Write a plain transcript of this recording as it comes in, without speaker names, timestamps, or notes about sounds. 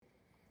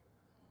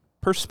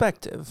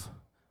perspective.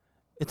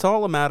 It's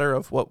all a matter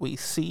of what we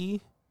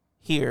see,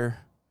 hear,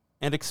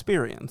 and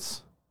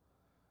experience.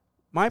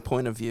 My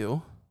point of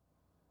view,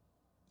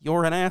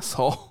 you're an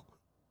asshole.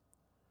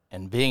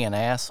 And being an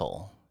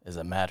asshole is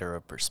a matter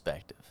of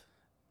perspective.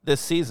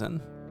 This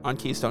season on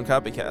Keystone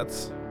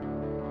Copycats,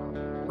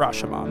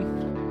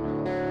 Rashomon.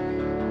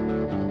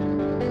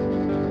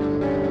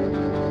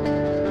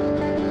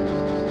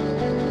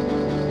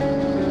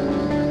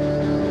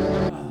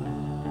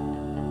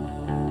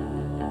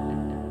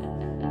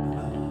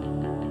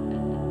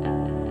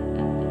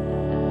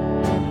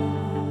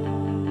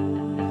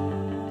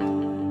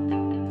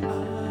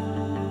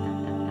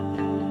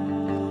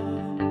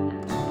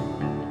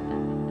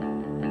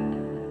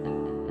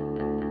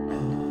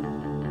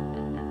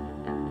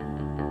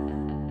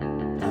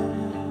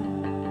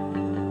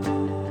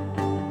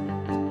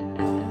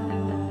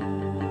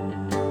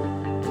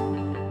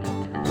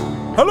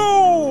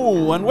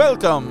 Hello and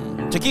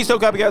welcome to Keystone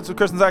Copycats with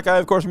Chris and Zach. I,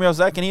 of course, am your host,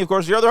 Zach, and he, of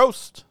course, your other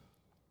host.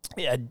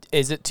 Yeah,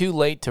 is it too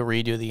late to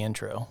redo the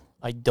intro?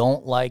 I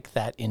don't like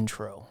that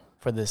intro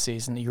for this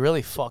season. You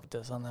really fucked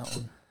us on that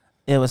one.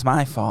 It was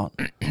my fault.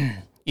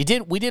 We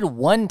did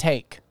one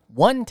take,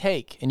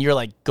 and you're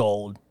like,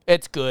 gold.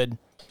 It's good.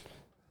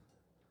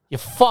 You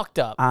fucked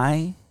up.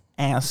 I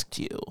asked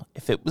you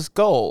if it was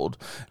gold,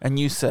 and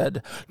you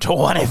said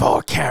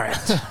 24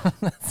 karat.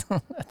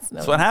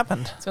 That's what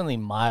happened. It's only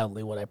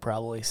mildly what I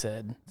probably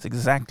said. It's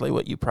exactly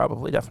what you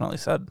probably definitely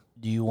said.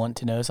 Do you want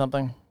to know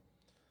something?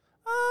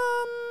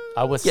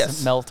 I was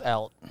smelt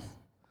out.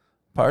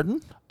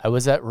 Pardon? I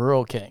was at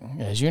Rural King,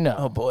 as you know.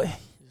 Oh, boy.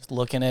 Just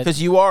looking at...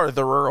 Because you are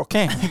the rural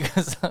king.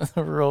 Because I'm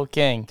the Rural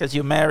King. Because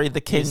you married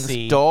the king's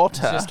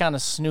daughter. Just kind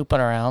of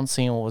snooping around,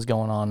 seeing what was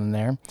going on in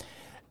there.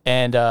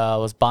 And I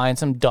was buying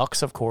some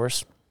ducks, of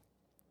course,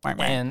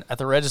 and at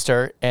the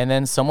register, and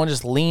then someone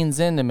just leans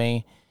into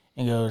me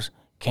and goes,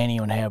 "Can't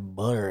even have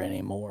butter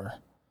anymore."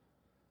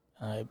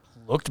 I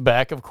looked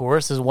back, of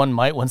course, as one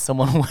might when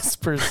someone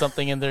whispers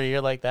something in their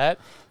ear like that,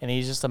 and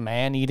he's just a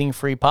man eating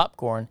free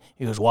popcorn.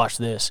 He goes, "Watch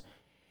this.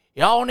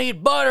 Y'all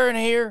need butter in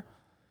here."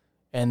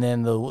 And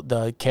then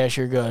the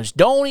cashier goes,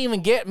 "Don't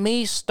even get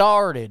me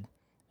started."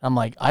 I'm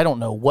like, I don't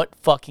know what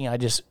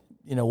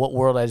what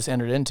world I just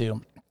entered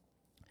into.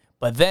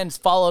 But then it's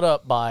followed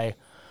up by,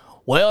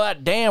 well,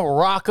 that damn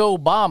Barack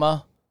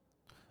Obama,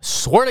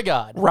 swear to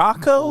God.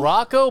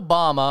 Barack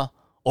Obama,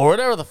 or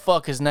whatever the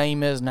fuck his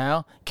name is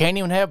now, can't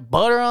even have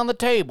butter on the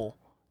table.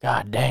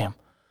 God damn.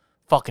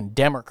 Fucking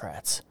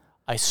Democrats.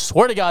 I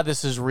swear to God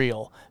this is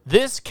real.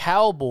 This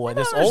cowboy,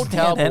 this old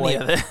cowboy,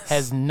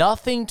 has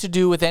nothing to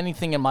do with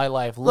anything in my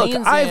life. Look,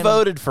 I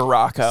voted for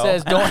Rocco.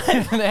 Says don't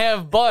even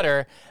have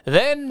butter.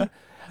 Then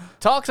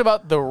talks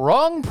about the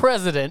wrong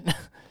president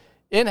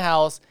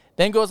in-house.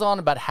 Then goes on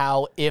about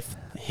how if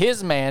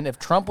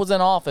Trump was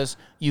in office,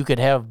 you could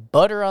have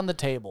butter on the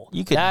table.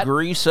 You could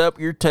grease up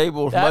your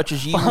table as much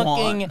as you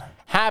want. That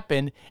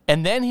happened.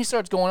 And then he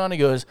starts going on. He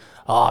goes,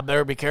 "Oh, I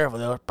better be careful.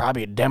 There's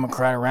probably a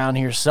Democrat around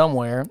here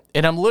somewhere."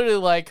 And I'm literally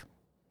like,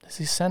 does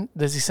he sense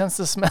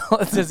the smell?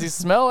 Does he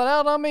smell it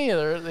out on me?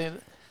 Or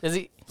does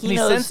he? Can he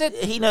sense it?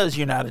 He knows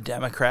you're not a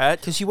Democrat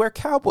because you wear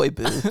cowboy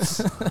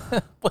boots.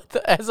 But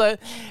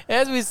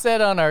as we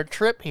said on our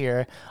trip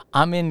here,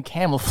 I'm in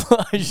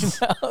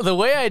camouflage now. The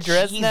way I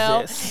dress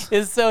now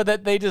is so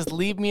that they just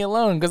leave me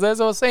alone. Because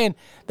as I was saying,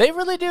 they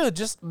really do.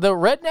 Just the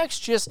rednecks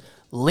just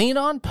lean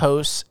on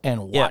posts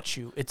and watch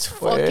you. It's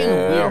fucking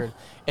weird.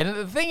 And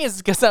the thing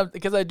is,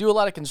 because I do a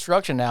lot of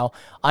construction now,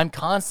 I'm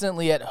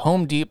constantly at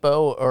Home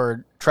Depot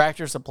or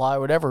Tractor Supply or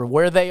whatever,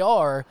 where they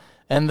are,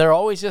 and they're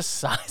always just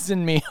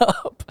sizing me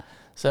up.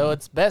 So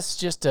it's best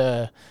just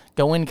to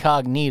go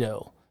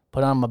incognito.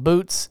 Put on my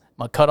boots,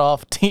 my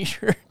cut-off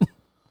T-shirt.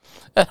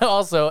 And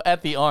also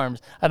at the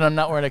arms. And I'm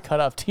not wearing a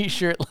cut-off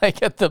T-shirt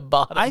like at the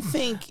bottom. I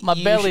think my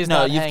belly's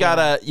not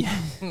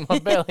hanging. My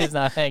belly's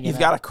not hanging. You've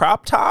got a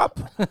crop top.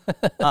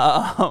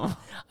 I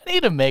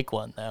need to make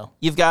one though.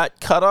 You've got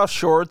cut-off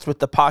shorts with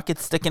the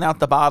pockets sticking out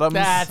the bottoms.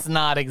 That's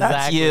not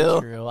exactly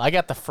true. I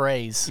got the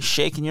phrase. You're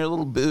shaking your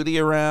little booty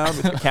around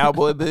with your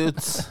cowboy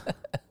boots.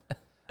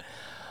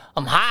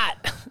 I'm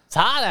hot. It's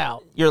hot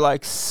out. You're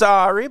like,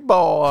 "Sorry,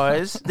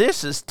 boys,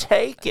 this is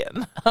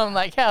taken." I'm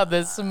like, how'd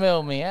this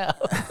smell me out?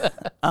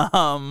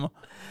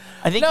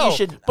 I think you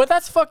should. But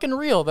that's fucking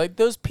real. Like,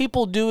 those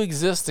people do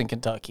exist in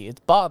Kentucky.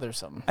 It's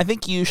bothersome. I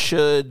think you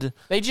should.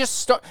 They just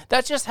start.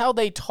 That's just how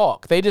they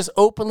talk. They just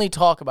openly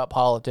talk about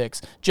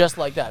politics just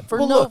like that.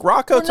 Look,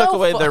 Rocco took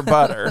away their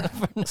butter.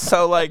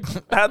 So, like,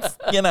 that's,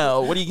 what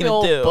are you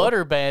going to do?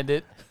 Butter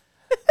bandit.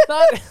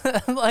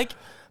 Not like.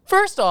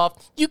 First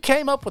off, you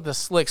came up with a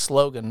slick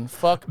slogan.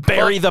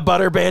 Bury the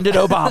butter bandit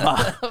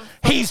Obama.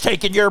 He's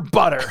taking your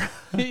butter.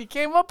 You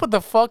came up with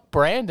the fuck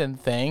Brandon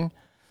thing.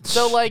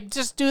 So, like,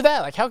 just do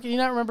that. Like, how can you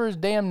not remember his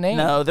damn name?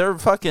 No, they're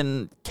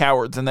fucking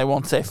cowards and they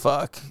won't say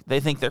fuck.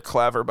 They think they're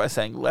clever by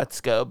saying,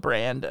 "Let's go,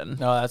 Brandon."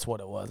 No, that's what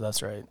it was.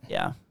 That's right.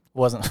 Yeah. It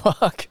wasn't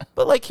fuck.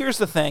 But, like, here's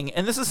the thing,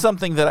 and this is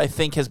something that I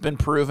think has been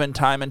proven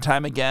time and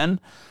time again.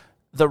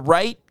 the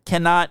right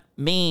cannot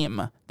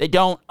meme. They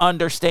don't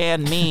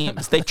understand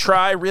memes. They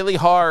try really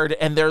hard,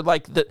 and they're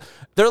like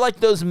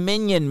those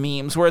Minion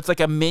memes where it's like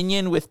a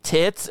minion with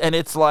tits, and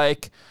it's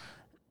like,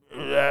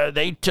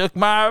 they took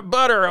my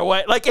butter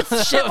away. Like,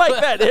 it's shit like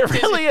that. It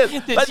really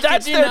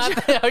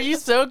is. Are you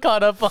so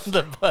caught up on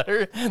the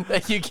butter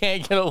that you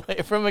can't get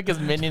away from it because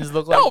minions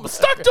look like no, I'm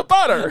stuck to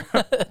butter.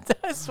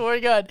 I swear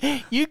to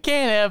God, you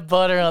can't have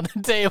butter on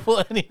the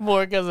table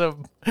anymore because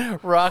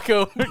of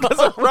Rocco. Because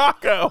of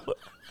Rocco.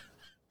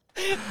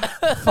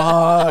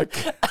 Fuck.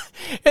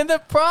 And the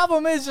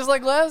problem is, just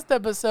like last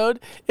episode,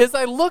 is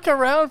I look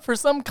around for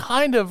some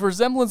kind of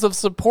resemblance of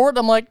support.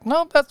 I'm like,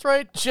 no, that's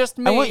right, just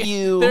me. I want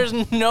you.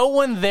 There's no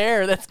one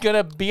there that's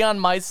gonna be on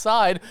my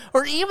side,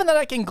 or even that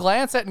I can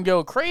glance at and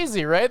go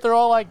crazy. Right? They're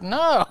all like,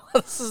 no,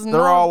 this is.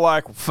 They're all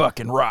like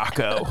fucking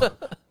Rocco.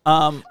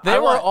 They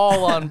were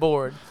all on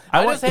board.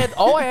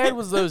 All I had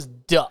was those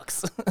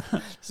ducks.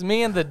 It's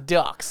me and the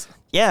ducks.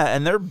 Yeah,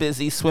 and they're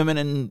busy swimming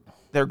in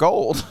their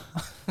gold.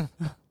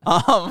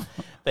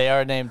 They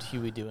are named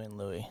Huey, Dewey, and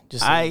Louie.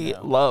 Just so I you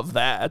know. love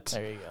that.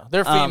 There you go.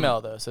 They're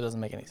female though, so it doesn't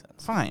make any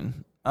sense.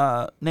 Fine.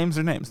 Names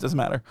are names. Doesn't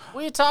matter.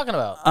 What are you talking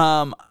about?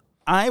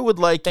 I would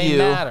like They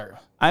matter.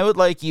 I would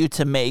like you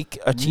to make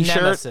a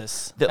T-shirt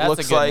Nemesis. that That's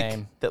looks a good like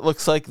name.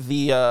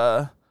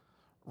 the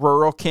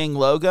Rural King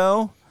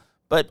logo,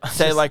 but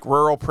say like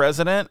Rural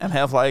President and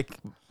have like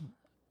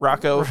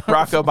Barack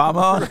Obama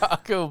on.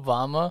 Barack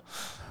Obama.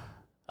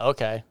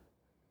 Okay.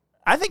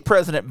 I think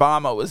President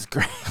Obama was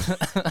great.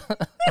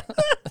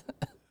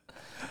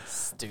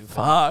 Stupid.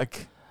 Fuck.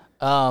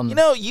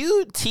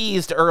 You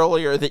teased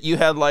earlier that you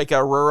had like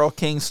a Rural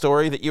King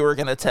story that you were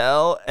going to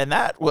tell, and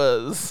that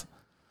was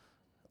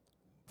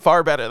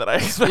far better than I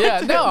expected.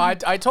 Yeah, no,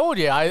 I told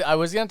you. I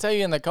was going to tell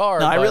you in the car.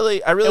 No, I really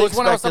it was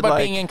when I was expected, talking about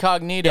like- being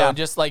incognito Yeah. and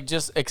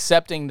just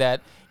accepting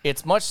that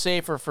it's much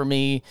safer for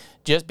me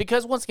just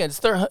because, once again, it's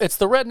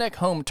the redneck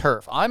home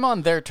turf. I'm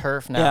on their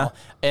turf now,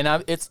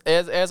 and it's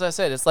as I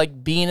said, it's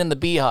like being in the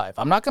beehive.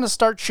 I'm not going to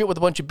start shit with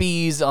a bunch of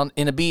bees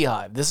in a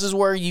beehive. This is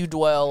where you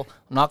dwell.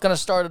 I'm not going to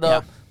start it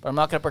up, but I'm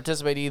not going to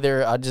participate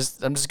either. I'm just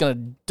going to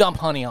dump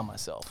honey on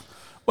myself.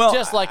 Well,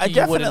 just like I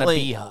you would in a definitely-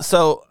 beehive.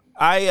 So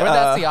Or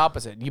that's the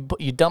opposite.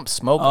 You dump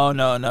smoke Oh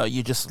no,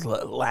 you just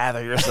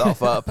lather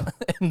yourself up.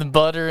 in the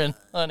butter and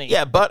honey.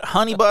 Yeah,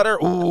 honey butter.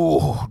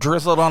 Ooh,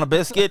 drizzled on a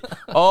biscuit.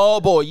 Oh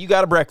boy, you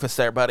got a breakfast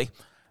there, buddy.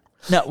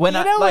 No, when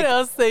You know what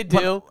else they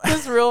do?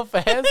 Just real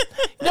fast.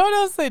 You know what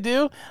else they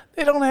do?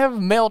 They don't have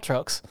mail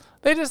trucks.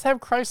 They just have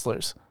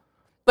Chryslers.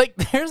 Like,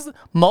 there's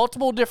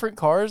multiple different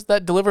cars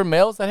that deliver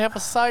mails that have a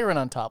siren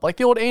on top, like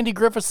the old Andy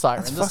Griffith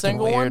siren, the fucking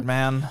single weird, one.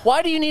 man.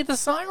 Why do you need the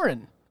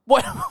siren?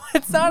 What?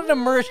 It's not an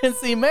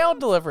emergency mail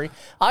delivery.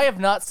 I have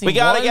not seen. We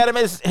gotta get him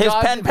his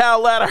pen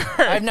pal letter.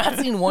 I've not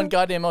seen one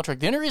goddamn mail truck.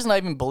 The only reason I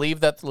even believe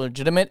that's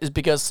legitimate is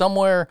because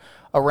somewhere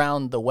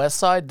around the west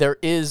side there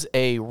is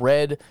a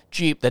red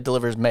Jeep that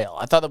delivers mail.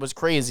 I thought that was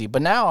crazy,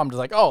 but now I'm just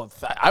like,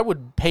 I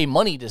would pay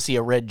money to see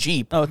a red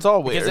Jeep. Oh, it's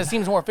all weird. Because it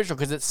seems more official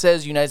because it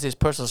says United States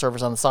Postal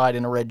Service on the side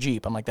in a red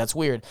Jeep. I'm like, that's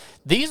weird.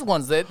 These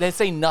ones, they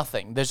say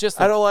nothing. There's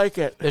just I don't like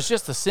it. There's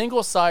just a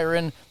single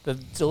siren that's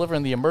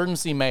delivering the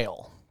emergency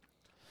mail.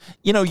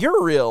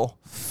 You're real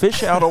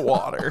fish out of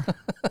water.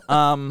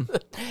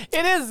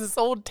 It is. This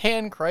old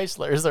tan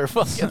Chryslers are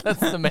fucking. That's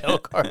the mail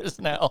cars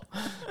now.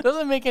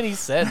 Doesn't make any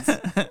sense.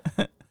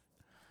 It's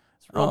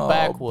real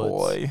backwoods.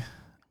 Boy.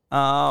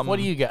 What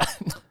do you got?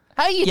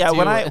 How you Yeah,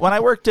 doing? when I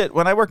worked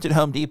at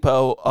Home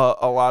Depot,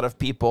 a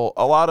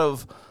lot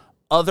of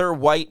other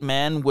white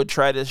men would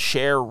try to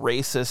share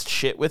racist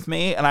shit with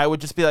me, and I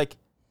would just be like,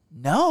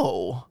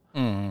 no.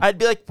 I'd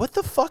be like, what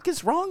the fuck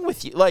is wrong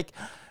with you? Like,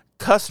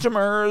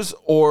 customers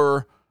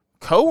or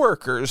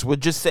coworkers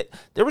would just say,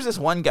 there was this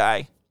one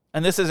guy,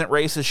 and this isn't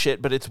racist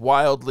shit, but it's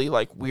wildly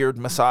like weird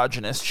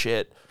misogynist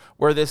shit,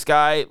 where this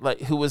guy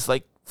who was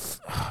like,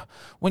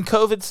 when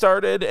COVID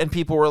started and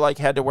people were like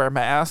had to wear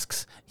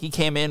masks, he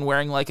came in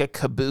wearing like a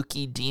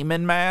kabuki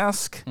demon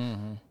mask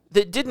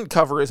that didn't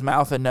cover his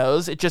mouth and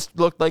nose. It just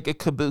looked like a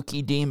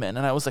kabuki demon,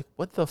 and I was like,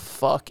 what the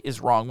fuck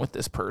is wrong with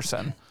this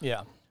person?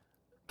 Yeah.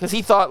 Because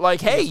he thought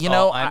like, hey,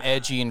 I'm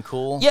edgy and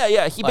cool.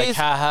 Yeah. He like,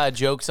 haha,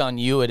 joke's on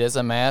you. It is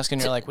a mask,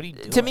 and you're like, what are you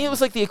doing? To me, it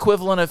was like the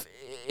equivalent of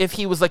if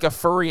he was like a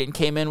furry and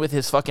came in with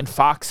his fucking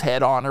fox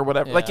head on or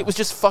whatever. Like, it was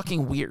just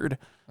fucking weird.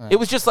 It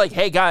was just like,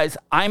 hey guys,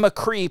 I'm a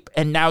creep,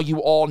 and now you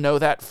all know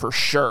that for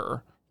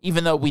sure,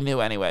 even though we knew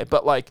anyway.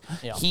 But like,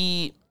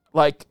 he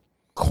like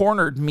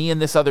cornered me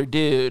and this other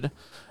dude,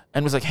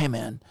 and was like, hey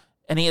man,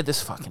 and he had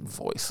this fucking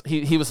voice.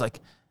 He was like,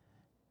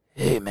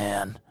 hey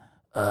man.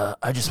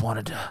 I just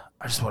wanted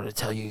to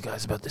tell you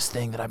guys about this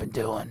thing that I've been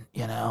doing,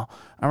 I'm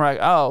like,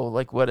 oh,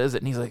 like, what is it?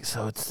 And he's like,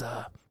 so it's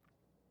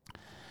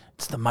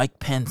the Mike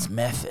Pence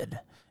method,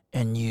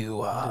 and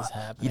you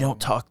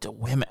don't talk to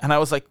women. And I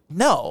was like,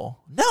 no.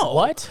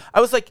 What? I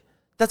was like,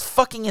 that's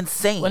fucking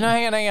insane. Well, no,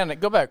 hang on.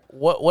 Go back.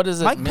 What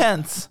is it? Mike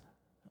Pence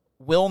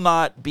will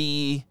not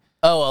be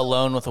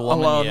alone with a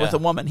woman. with a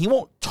woman. He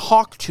won't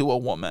talk to a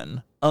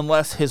woman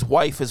unless his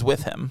wife is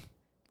with him.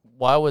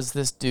 Why was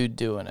this dude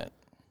doing it?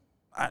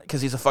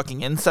 because he's a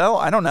fucking incel.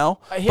 I don't know.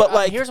 But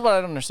like, here's what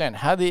I don't understand: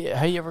 how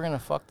you ever gonna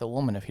fuck the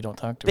woman if you don't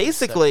talk to her?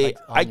 Basically,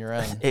 on your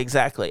own?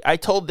 Exactly. I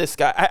told this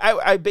guy.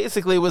 I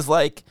basically was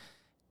like,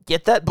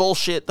 get that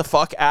bullshit the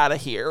fuck out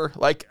of here.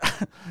 Like,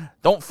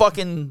 don't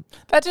fucking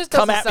that just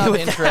come doesn't at me sound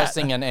with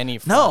interesting that. in any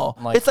front. No,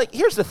 like, it's like,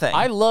 here's the thing.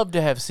 I love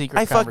to have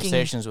secret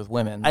conversations with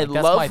women. Like, I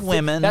love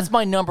women. That's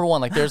my number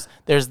one. Like,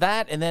 there's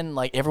that, and then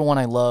like everyone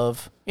I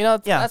love. You know,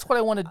 that's what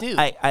I want to do.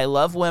 I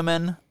love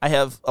women. I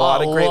have a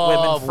lot of great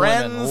women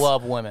friends.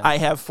 Love women. I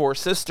have 4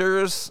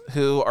 sisters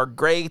who are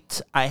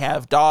great. I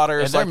have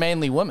daughters. And they're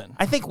mainly women.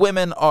 I think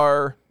women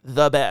are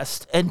the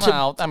best. And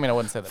well, I mean, I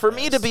wouldn't say that. For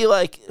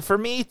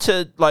me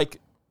to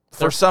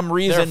for some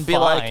reason be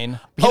like, you know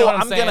oh, what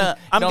I'm gonna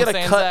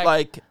cut, Zach?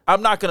 like,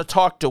 I'm not gonna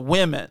talk to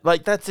women.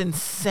 Like, that's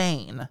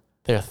insane.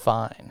 They're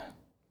fine.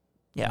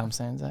 Yeah. You know what I'm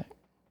saying, Zach?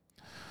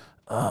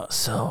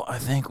 So I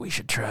think we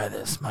should try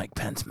this Mike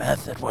Pence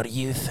method. What do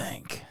you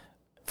think?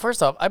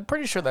 First off, I'm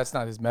pretty sure that's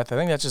not his method. I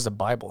think that's just a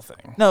Bible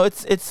thing. No,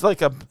 it's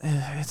like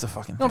it's a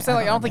fucking. No, I'm saying,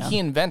 like, I don't think know, he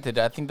invented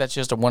it. I think that's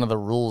just one of the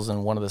rules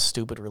in one of the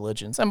stupid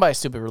religions. And by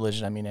stupid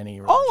religion, I mean any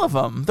religion. All of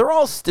them. They're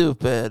all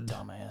stupid.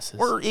 Dumbasses.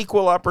 We're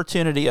equal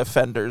opportunity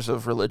offenders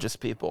of religious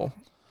people.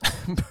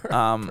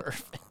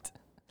 Perfect.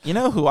 You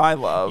know who I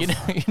love? You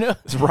know,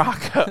 it's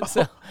Rocco.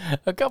 So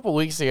a couple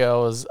weeks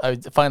ago, I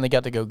finally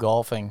got to go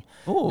golfing,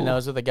 and I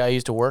was with a guy I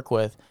used to work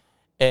with,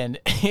 and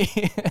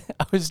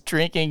I was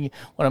drinking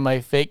one of my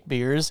fake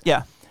beers.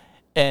 Yeah.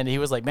 And he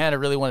was like, man, I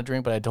really want to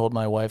drink, but I told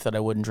my wife that I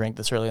wouldn't drink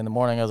this early in the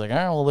morning. I was like, all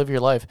right, well, live your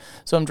life.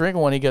 So I'm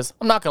drinking one. He goes,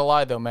 I'm not going to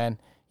lie, though, man.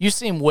 You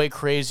seem way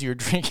crazier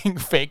drinking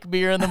fake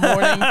beer in the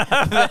morning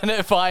than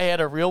if I had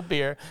a real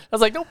beer. I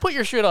was like, don't put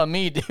your shit on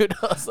me, dude.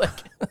 I was like,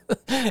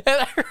 and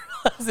I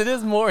realized it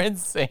is more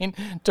insane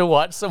to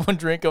watch someone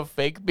drink a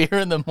fake beer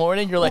in the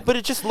morning. You're like, but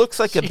it just looks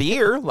like a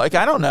beer. Like,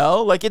 I don't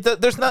know. Like,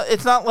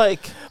 it's not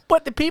like.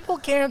 But the people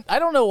can't, I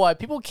don't know why,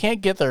 people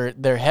can't get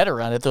their head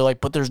around it. They're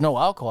like, but there's no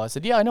alcohol. I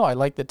said, yeah, I know, I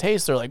like the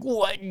taste. They're like,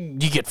 what?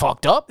 You get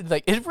fucked up? It's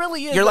like, it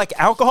really is. You're like,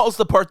 alcohol's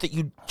the part that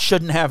you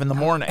shouldn't have in the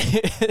morning.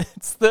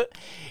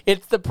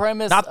 It's the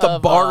premise, not the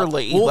of,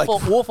 barley. Wolf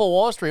of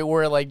Wall Street,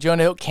 where like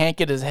Jonah Hill can't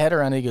get his head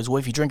around it. He goes, well,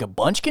 if you drink a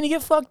bunch, can you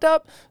get fucked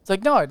up? It's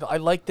like, no, I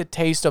like the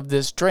taste of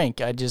this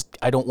drink. I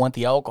don't want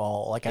the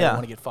alcohol. Like, I don't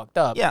want to get fucked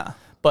up. Yeah.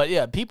 But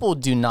yeah, people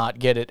do not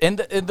get it. And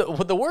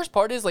the worst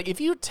part is, like, if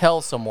you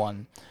tell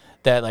someone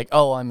that, like,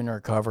 oh, I'm in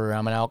recovery,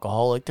 I'm an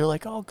alcoholic, they're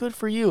like, oh, good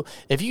for you.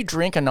 If you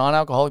drink a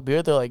non-alcoholic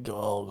beer, they're like,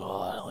 oh,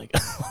 God. Like,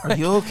 are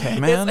you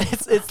okay, man?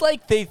 It's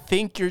like they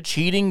think you're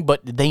cheating,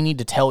 but they need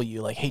to tell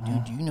you, like, hey,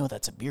 dude, do you know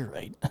that's a beer,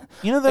 right?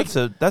 You know, that's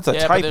a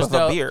type of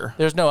a beer.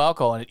 There's no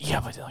alcohol in it. Yeah,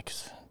 but like,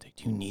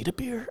 do you need a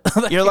beer?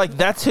 You're like,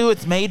 that's who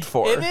it's made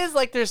for. It is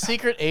like they're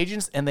secret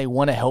agents, and they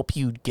want to help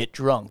you get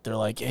drunk. They're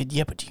like, hey,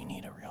 yeah, but do you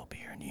need a real beer?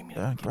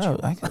 Bro,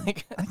 I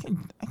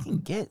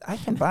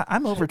can buy.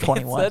 I'm over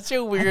 21. It's such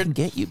a weird. I can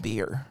get you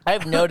beer.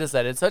 I've noticed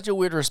that it's such a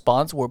weird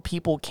response where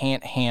people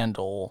can't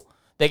handle.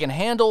 They can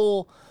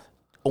handle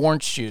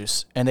orange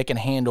juice and they can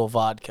handle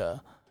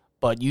vodka,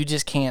 but you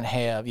just can't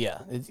have. Yeah,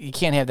 you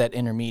can't have that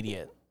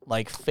intermediate,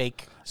 like,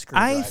 fake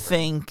screwdriver. I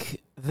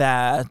think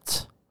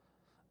that,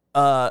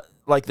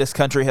 like, this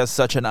country has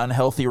such an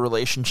unhealthy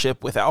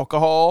relationship with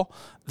alcohol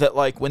that,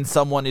 like, when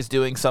someone is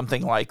doing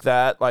something like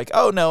that, like,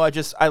 oh no,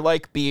 I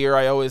like beer,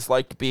 I always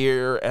liked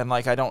beer, and,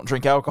 like, I don't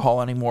drink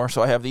alcohol anymore,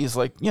 so I have these,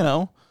 like, you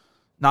know,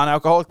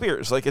 non-alcoholic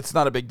beers. Like, it's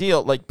not a big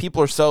deal. Like,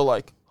 people are so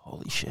like,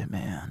 holy shit,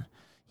 man,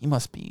 he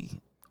must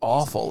be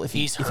awful if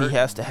he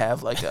has to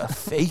have, like, a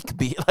fake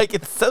beer. Like,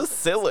 it's so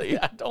silly.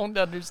 I don't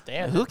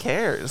understand. Who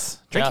cares?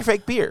 Drink your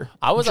fake beer.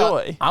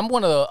 Enjoy. I'm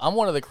one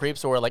of the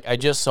creeps where, like, I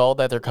just saw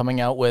that they're coming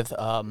out with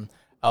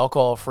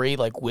alcohol-free,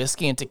 like,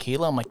 whiskey and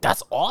tequila. I'm like,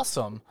 that's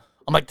awesome.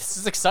 I'm like, this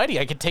is exciting.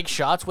 I can take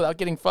shots without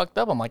getting fucked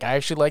up. I'm like, I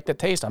actually like the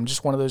taste. I'm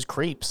just one of those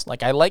creeps.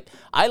 Like, I like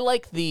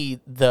the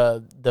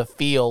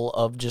feel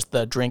of just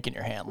the drink in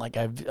your hand. Like,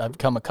 I've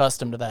become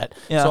accustomed to that.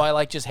 Yeah. So I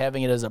like just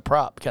having it as a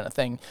prop kind of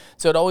thing.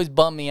 So it always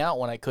bummed me out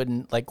when I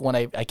couldn't, like, when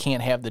I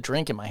can't have the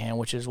drink in my hand,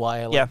 which is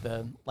why I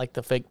like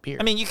the fake beer.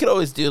 I mean, you could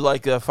always do,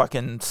 like, a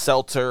fucking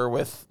seltzer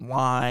with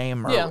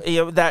lime or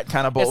you know, that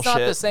kind of bullshit. It's not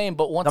the same,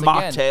 but once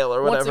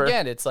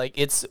again, it's like,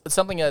 it's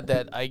something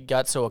that I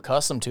got so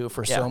accustomed to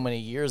for so many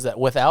years that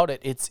without it,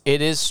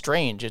 it is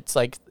strange. It's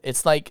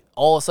like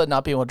all of a sudden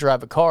not being able to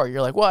drive a car.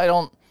 You're like,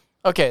 well,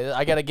 I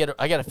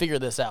gotta figure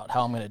this out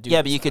how I'm gonna do.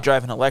 Yeah, but you could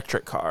drive an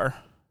electric car.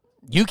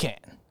 You can.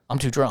 I'm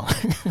too drunk.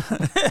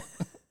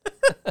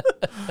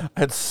 I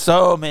had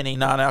so many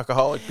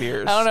non-alcoholic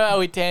beers. I don't know how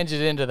we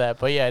tangent into that,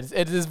 but yeah,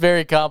 it is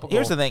very comical.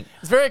 Here's the thing: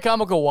 it's very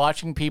comical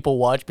watching people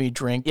watch me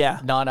drink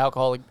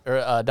non-alcoholic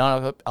or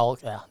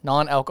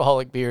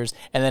non-alcoholic beers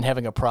and then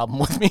having a problem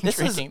with me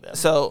drinking them.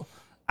 So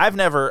I've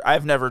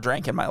never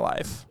drank in my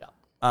life.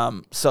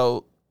 Yeah.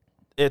 So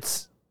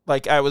it's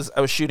like I was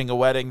shooting a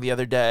wedding the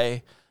other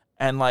day,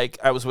 and, like,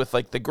 I was with,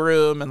 like, the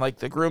groom and, like,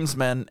 the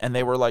groomsmen, and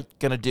they were, like,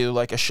 gonna do,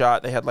 like, a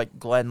shot. They had, like,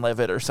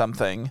 Glenlivet or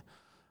something.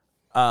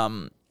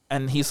 And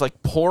and he's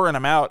like pouring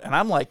them out, and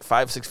I'm like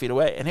 5-6 feet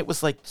away, and it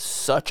was like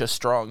such a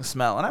strong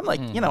smell. And I'm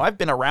like, I've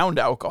been around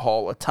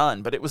alcohol a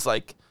ton, but it was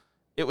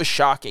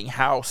shocking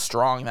how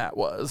strong that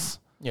was.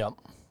 Yep.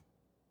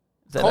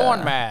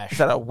 Corn mash. Is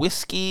that a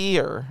whiskey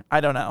or I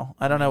don't know.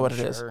 I don't know what it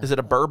is. Is it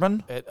a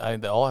bourbon?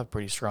 They all have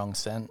pretty strong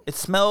scent. It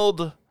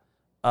smelled.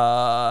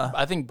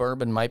 I think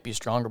bourbon might be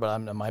stronger, but I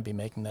might be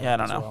making that. Yeah, I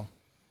don't know.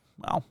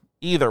 Well,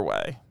 either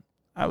way,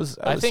 I was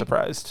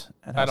surprised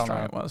at how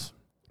strong it was.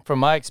 From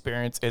my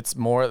experience, it's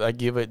more I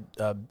give it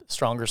a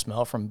stronger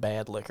smell from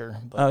bad liquor.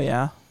 But, oh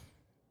yeah.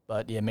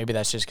 But yeah, maybe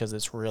that's just because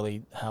it's really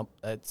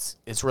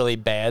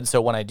bad.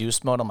 So when I do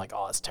smell it, I'm like,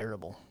 oh, it's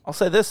terrible. I'll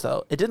say this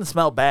though, it didn't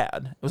smell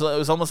bad. It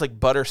was almost like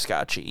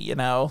butterscotchy,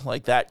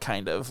 like that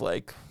kind of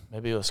like.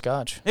 Maybe it was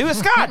scotch. It was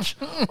scotch.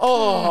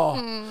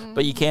 Oh,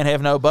 but you can't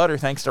have no butter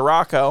thanks to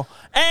Rocco.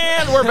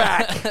 And we're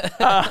back.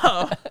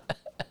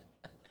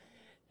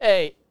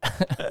 Hey,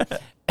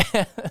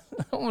 I'm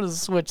gonna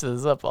switch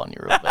this up on you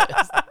real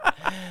fast.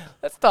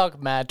 Let's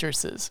talk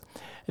mattresses.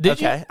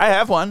 I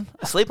have one.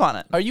 I sleep on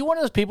it. Are you one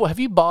of those people? Have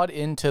you bought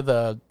into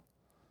the,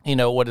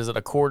 what is it,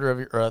 a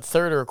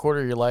third or a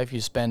quarter of your life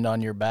you spend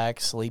on your back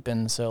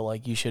sleeping? So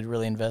like you should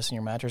really invest in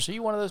your mattress. Are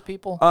you one of those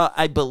people?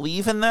 I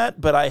believe in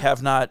that, but I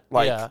have not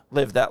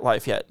lived that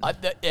life yet.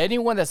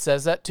 Anyone that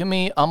says that to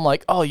me, I'm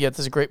like, oh yeah,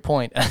 that's a great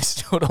point. And I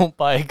still don't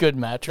buy a good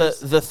mattress.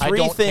 The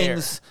three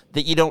things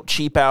that you don't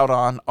cheap out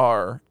on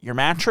are your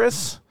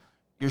mattress,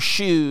 your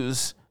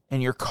shoes,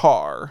 and your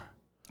car.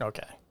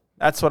 Okay.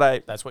 That's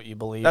what you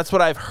believe. That's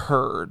what I've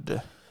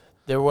heard.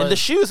 And the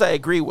shoes I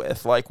agree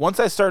with. Like once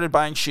I started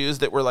buying shoes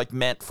that were like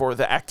meant for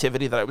the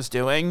activity that I was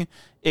doing,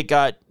 it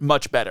got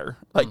much better.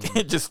 Like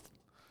it just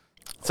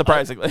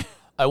surprisingly.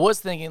 I was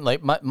thinking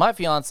like my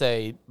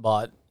fiance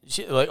bought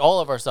like all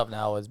of our stuff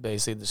now is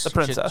basically the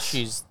princess.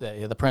 She's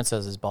the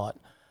princess is bought.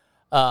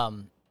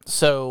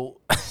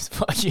 So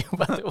fuck you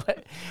by the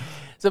way.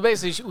 So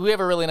basically, we have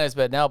a really nice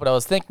bed now, but I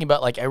was thinking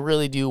about, like, I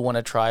really do want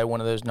to try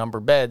one of those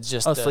number beds.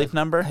 Sleep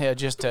Number? Yeah,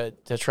 just to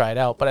try it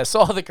out. But I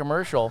saw the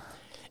commercial,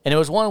 and it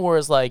was one where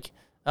it's like,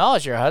 oh,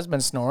 is your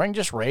husband snoring?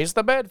 Just raise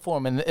the bed for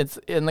him. And it's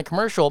in the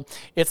commercial,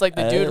 it's like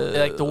the dude,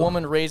 like the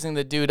woman raising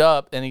the dude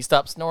up, and he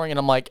stops snoring. And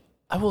I'm like,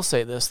 I will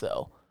say this,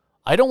 though.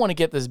 I don't want to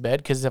get this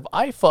bed because if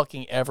I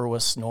fucking ever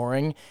was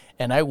snoring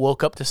and I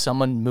woke up to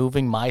someone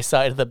moving my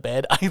side of the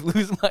bed, I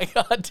lose my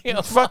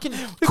goddamn fucking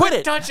quit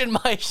it. Touching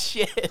my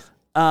shit.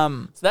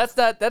 So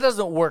that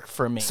doesn't work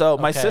for me. So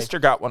my sister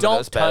got one of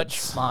those beds. Don't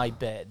touch my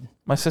bed.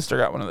 My sister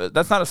got one of those.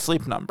 That's not a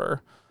Sleep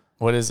Number.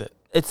 What is it?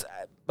 It's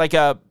like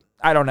I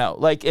don't know.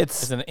 Like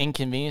Is it an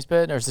inconvenience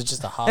bed or is it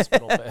just a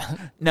hospital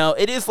bed? No,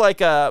 it is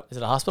like Is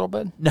it a hospital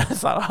bed? No,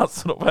 it's not a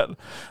hospital bed.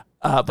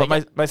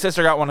 But my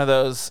sister got one of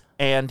those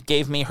and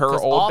gave me her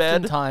old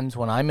bed. Oftentimes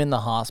when I'm in the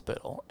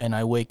hospital and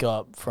I wake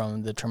up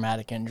from the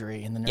traumatic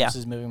injury and the nurse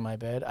is moving my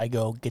bed, I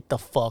go, get the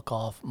fuck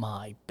off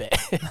my bed.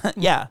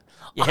 Yeah.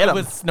 You hit I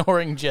was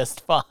snoring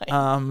just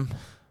fine.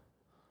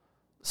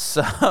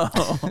 So...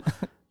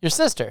 Your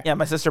sister. Yeah,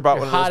 my sister bought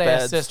one of those beds.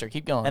 Hot-ass sister.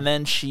 Keep going. And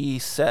then she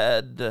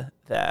said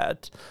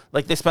that,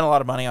 like, they spent a lot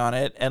of money on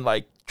it and,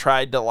 like,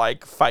 tried to,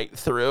 like, fight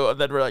through.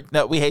 And then we're like,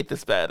 no, we hate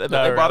this bed. And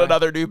then they bought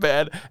another new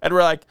bed. And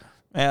we're like,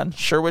 man,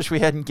 sure wish we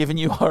hadn't given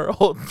you our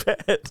old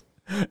bed.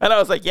 And I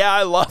was like, yeah,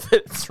 I love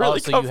it. It's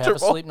really comfortable. So you have a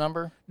Sleep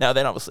Number? No,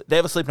 they don't have a sleep. They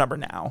have a Sleep Number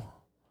now.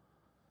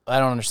 I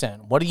don't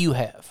understand. What do you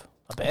have?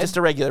 A bed? Just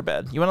a regular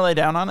bed. You want to lay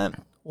down on it?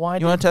 Why?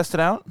 You want to test it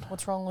out?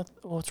 What's wrong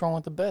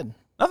with the bed?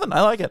 Nothing.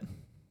 I like it.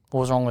 What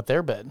was wrong with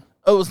their bed?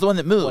 Oh, it was the one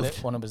that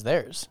moved. When it was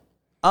theirs.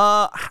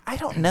 I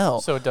don't know.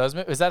 So it does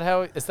move? Is that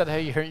how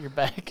you hurt your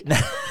back?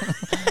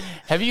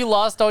 Have you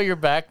lost all your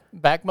back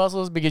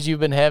muscles because you've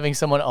been having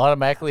someone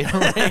automatically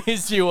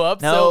raise you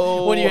up? No.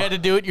 So when you had to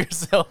do it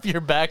yourself,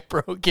 your back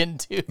broke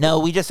into? No,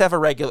 we just have a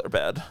regular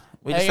bed.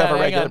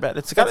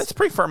 It's a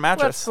pretty firm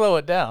mattress. Let's slow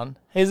it down.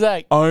 Hey,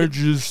 Zach. I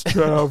just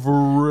have a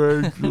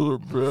regular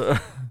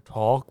bed.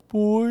 Talk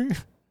boy.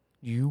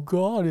 You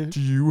got it. Do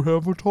you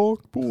have a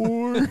talk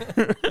boy?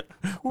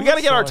 We got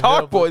to get our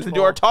talk boys and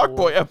do our talk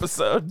boy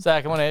episode.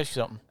 Zach, I want to ask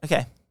you something. Okay.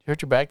 You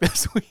hurt your back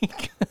this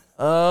week?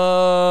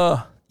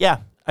 Yeah.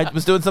 I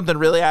was doing something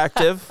really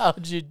active.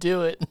 How'd you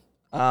do it?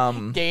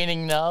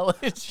 Gaining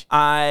knowledge.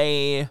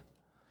 My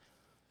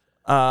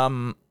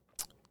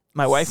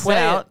wife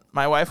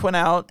went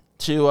out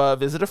to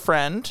visit a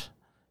friend,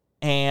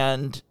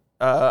 and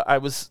I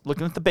was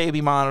looking at the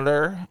baby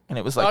monitor, and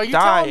it was like, are you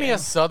telling me a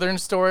Southern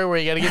story where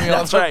you got to give me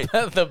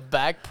all the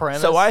back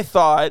premise? So I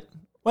thought,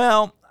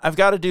 well, I've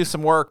got to do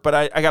some work, but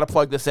I got to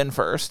plug this in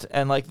first.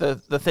 And like the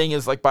thing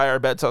is like by our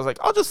bed, so I was like,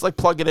 I'll just like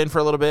plug it in for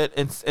a little bit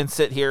and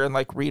sit here and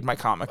like read my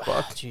comic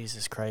book.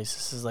 Jesus Christ,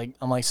 this is like,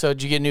 I'm like, so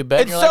did you get a new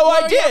bed? And so like,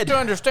 well, I did. You have to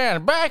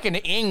understand, back in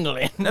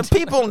England,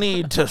 people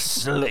need to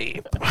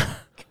sleep.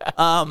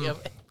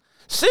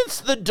 Since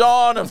the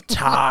dawn of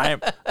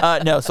time.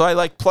 So I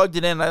like plugged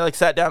it in. And I like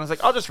sat down. I was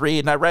like, I'll just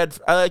read. And I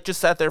like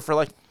just sat there for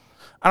like,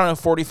 I don't know,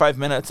 45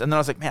 minutes. And then I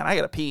was like, man, I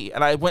got to pee.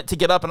 And I went to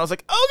get up and I was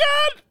like, oh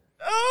God.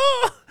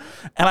 Oh.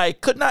 And I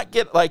could not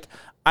get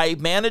I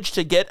managed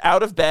to get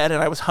out of bed,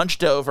 and I was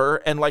hunched over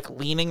and like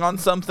leaning on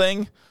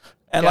something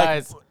and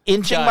Guys, like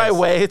inching my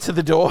way to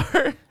the door.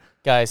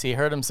 Guys, he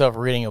hurt himself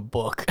reading a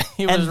book.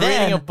 He was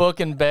then- reading a book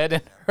in bed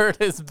and hurt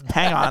his back.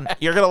 Hang on.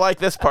 You're going to like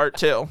this part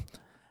too.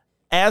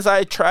 As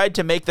I tried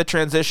to make the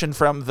transition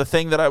from the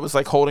thing that I was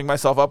like holding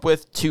myself up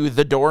with to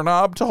the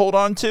doorknob to hold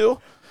on to,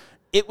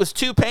 it was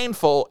too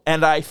painful,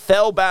 and I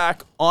fell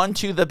back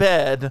onto the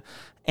bed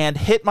and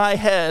hit my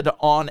head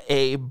on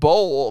a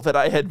bowl that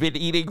I had been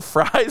eating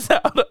fries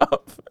out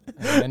of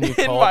And then you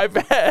in called, my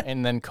bed.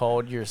 and then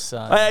called your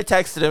son. I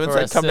texted him and For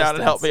said, come down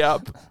and help me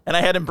up. And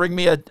I had him bring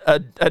me a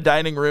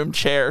dining room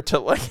chair to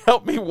like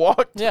help me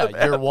walk to Yeah, the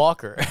bed. your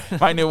walker.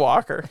 My new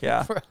walker,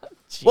 yeah.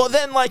 Well,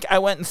 then like I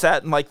went and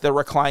sat in like the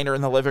recliner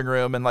in the living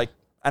room, and like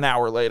an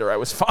hour later I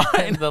was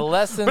fine. The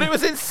lesson, But it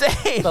was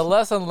insane. the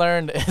lesson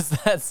learned is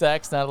that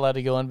Zach's not allowed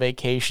to go on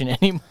vacation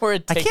anymore.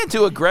 I can't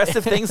do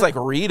aggressive things like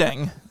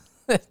reading.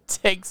 It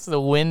takes the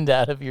wind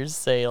out of your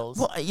sails.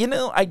 Well, you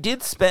know, I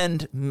did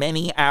spend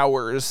many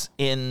hours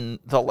in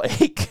the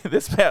lake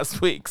this past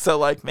week, so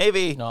like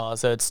maybe No,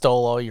 so it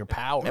stole all your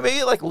power. maybe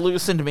it like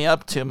loosened me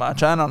up too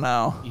much. I don't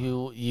know.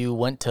 You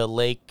went to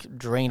Lake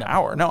Drana.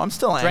 Hour? No, I'm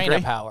still angry.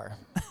 Drana power.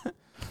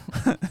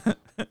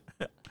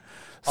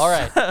 All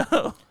right.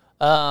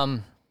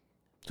 Do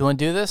you want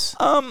to do this?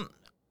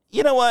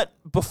 You know what?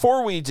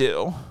 Before we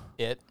do,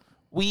 It.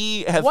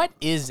 we have What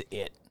is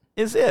it?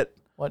 is it?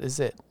 What is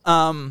it?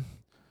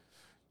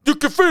 You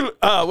can feel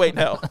it. Wait,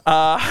 no.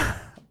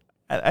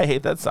 I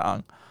hate that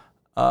song.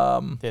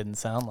 Didn't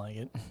sound like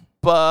it.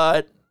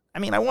 But I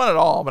mean, I want it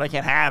all, but I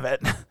can't have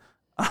it.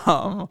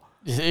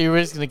 You're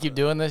just gonna keep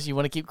doing this? You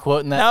want to keep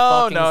quoting that?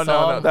 No, fucking no,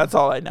 song? no. That's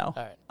all I know.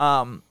 All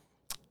right.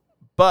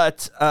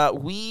 But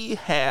we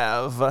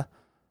have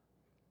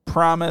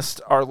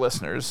promised our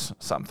listeners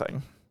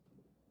something.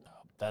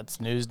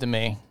 That's news to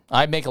me.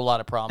 I make a lot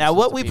of promises. Now,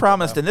 what to we people,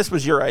 promised, though. and this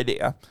was your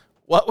idea,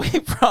 what we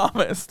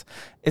promised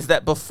is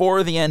that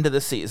before the end of the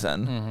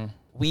season,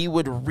 we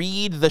would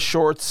read the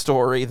short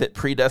story that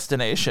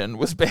Predestination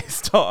was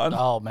based on.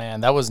 Oh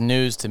man, that was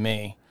news to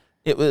me.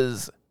 It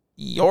was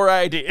your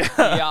idea.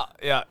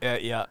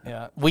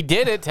 Yeah. We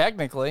did it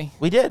technically.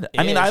 We did.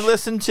 I mean, I Ish.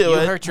 listened to You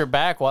it. hurt your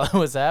back while it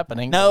was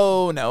happening.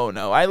 No.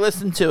 I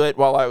listened to it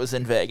while I was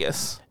in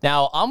Vegas.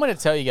 Now, I'm going to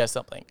tell you guys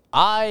something.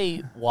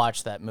 I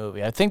watched that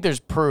movie. I think there's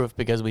proof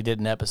because we did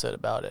an episode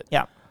about it.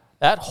 Yeah.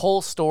 That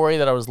whole story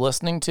that I was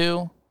listening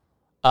to,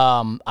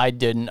 I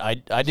didn't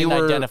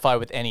were identify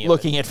with any of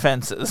Looking at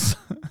fences.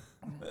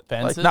 it.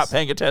 Fences? Like not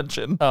paying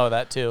attention. Oh,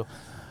 that too.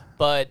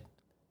 But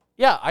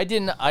yeah, I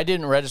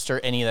didn't register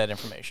any of that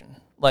information.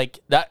 Like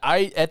that,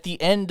 at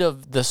the end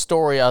of the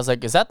story, I was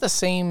like, "Is that the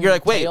same?" You're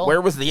like, wait, tale?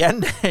 where was the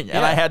ending?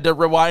 And I had to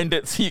rewind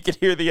it so you could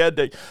hear the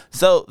ending.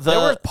 So There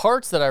were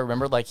parts that I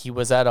remembered, like he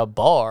was at a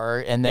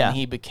bar, and then Yeah.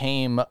 he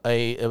became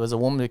it was a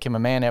woman who became a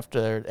man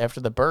after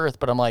the birth.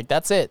 But I'm like,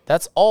 that's it.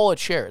 That's all it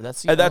shared.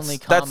 That's the only that's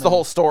common. the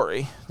whole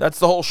story. That's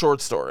the whole short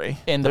story.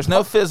 And there's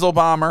no fizzle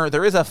bomber.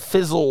 There is a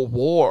fizzle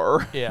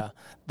war Yeah.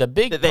 The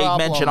big that they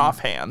problem mention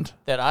offhand.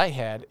 that I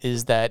had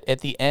is that at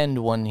the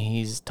end, when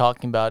he's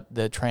talking about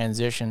the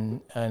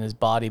transition and his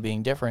body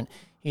being different,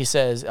 he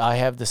says, "I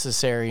have the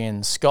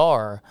cesarean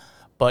scar,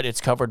 but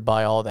it's covered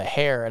by all the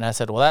hair." And I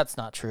said, "Well, that's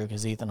not true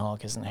because Ethan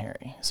Hawke isn't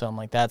hairy." So I'm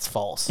like, "That's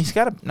false." He's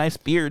got a nice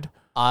beard.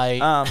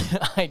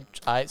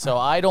 So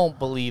I don't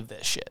believe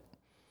this shit.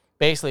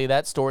 Basically,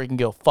 that story can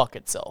go fuck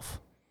itself.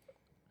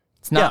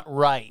 It's not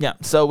right. Yeah.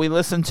 So we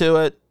listened to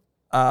it.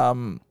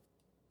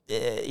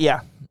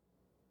 Yeah.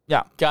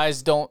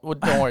 Guys, don't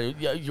worry.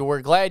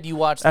 We're glad you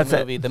watched the That's it.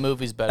 movie. The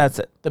movie's better. That's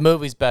it. The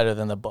movie's better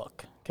than the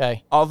book.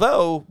 Okay.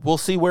 Although we'll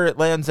see where it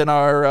lands in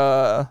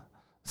our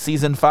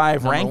season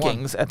 5 Number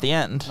rankings at the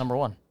end. Number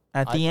one.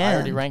 At the I end.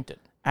 already ranked it.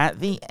 At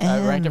the end.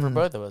 I ranked it for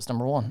both of us.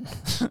 Number one.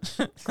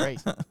 Great.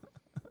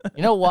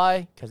 You know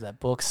why? Because that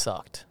book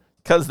sucked.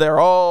 Because they're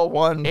all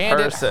one And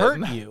person. it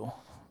hurt you.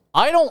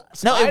 I don't.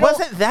 No, I it don't-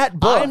 wasn't that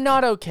book. I'm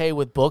not okay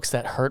with books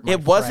that hurt my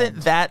It wasn't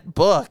friend. that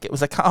book. It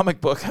was a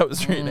comic book I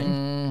was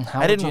reading. How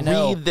I would didn't you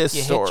know? read this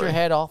you story. hit your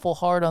head awful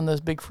hard on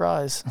those big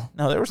fries.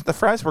 No, the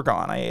fries were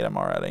gone. I ate them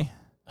already.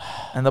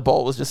 And the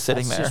bowl was just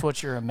sitting That's there. just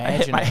what you're I hit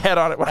imagining. my head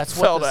on it when That's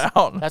I fell what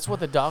down. That's what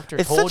the doctor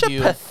It's told such a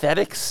you.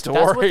 pathetic story.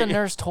 That's what the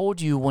nurse told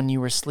you when you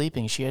were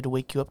sleeping. She had to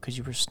wake you up because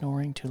you were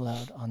snoring too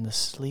loud on the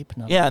sleep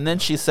number. Yeah, and then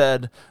she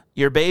said,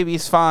 "Your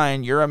baby's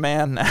fine. You're a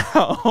man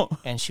now."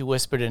 And she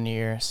whispered in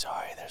your ear,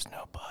 "Sorry, there's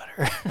no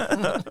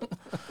butter."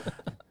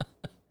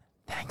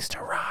 Thanks to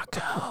Rocco.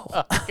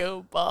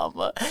 Barack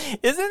Obama.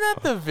 Isn't that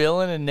the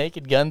villain in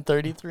Naked Gun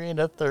 33 and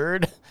a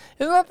Third?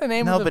 Isn't that the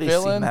name of the Nobody's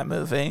villain? seen that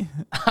movie.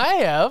 I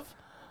have.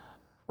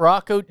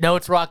 Rocco. No,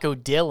 it's Rocco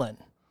Dillon.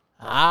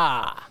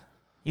 Ah.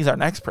 He's our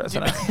next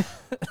president.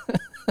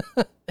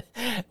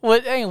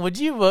 Would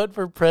you vote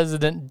for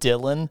President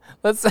Dillon?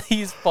 Let's say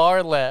he's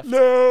far left.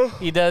 No.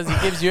 He does. He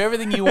gives you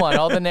everything you want.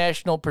 All the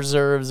national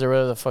preserves or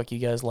whatever the fuck you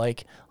guys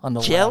like on the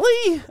left.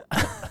 Jelly?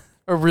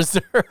 or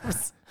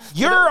reserves.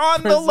 You're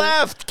on the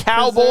left,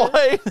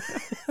 cowboy.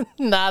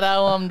 Not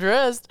how I'm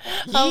dressed.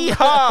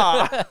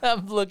 Yeehaw.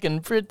 I'm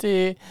looking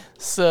pretty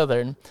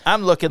southern.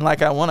 I'm looking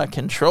like I want to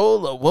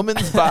control a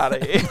woman's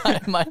body.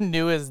 My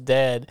newest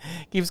dad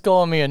keeps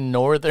calling me a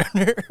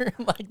northerner.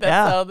 Like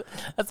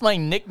that's my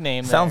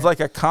nickname. Sounds like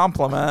a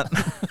compliment.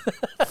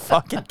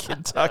 Fucking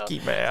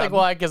Kentucky man. Like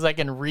why? Because I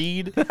can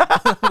read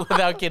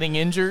without getting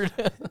injured.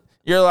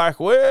 You're like,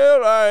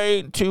 well, I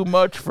ain't too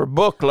much for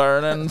book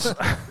learnings.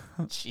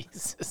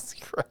 Jesus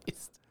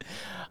Christ.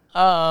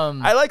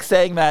 I like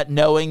saying that,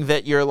 knowing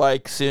that your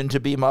like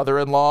soon-to-be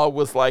mother-in-law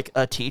was like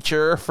a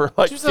teacher for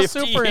like 50 a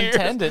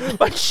superintendent. years.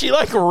 Like she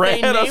like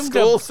ran a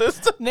school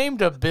system.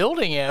 Named a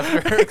building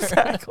after her.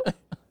 Exactly.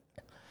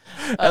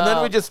 And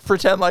then we just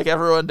pretend like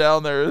everyone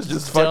down there is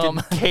just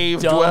fucking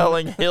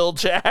cave-dwelling hill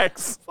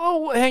jacks.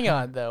 Oh, hang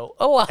on, though.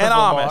 A lot and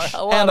of Amish.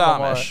 them are. And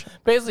Amish.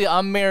 Basically,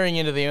 I'm marrying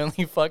into the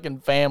only fucking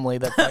family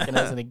that fucking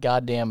has any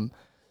goddamn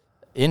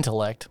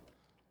intellect.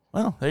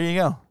 Well, there you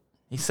go.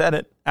 He said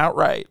it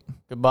outright.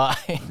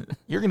 Goodbye.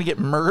 You're going to get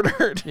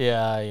murdered.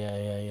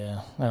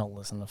 Yeah. I don't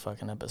listen to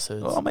fucking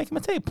episodes. Well, I'll make him a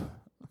tape.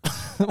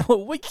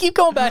 We keep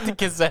going back to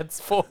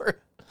cassettes for...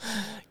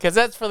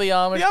 Cassettes for the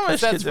Amish,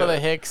 cassettes for the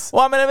Hicks.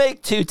 Well, I'm going to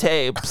make 2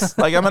 tapes.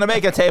 Like, I'm going to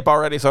make a tape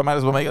already, so I might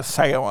as well make a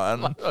second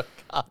one. Oh,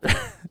 God.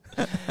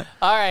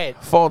 All right.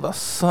 For the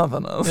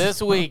Southerners. This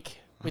week...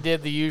 We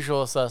did The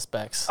Usual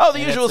Suspects. Oh, The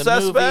Usual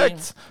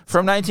Suspects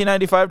from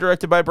 1995,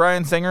 directed by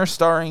Bryan Singer,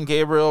 starring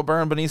Gabriel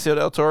Byrne, Benicio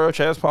del Toro,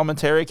 Chaz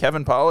Palminteri,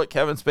 Kevin Pollak,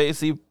 Kevin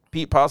Spacey,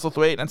 Pete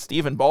Postlethwaite, and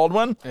Stephen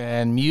Baldwin.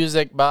 And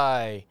music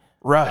by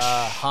Rush.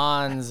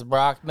 Hans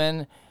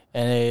Brockman.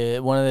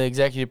 And one of the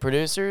executive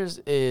producers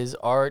is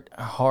Art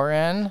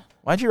Horan.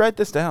 Why'd you write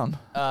this down?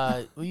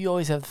 Well, you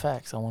always have the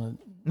facts. I want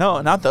to.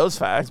 No, not those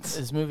facts.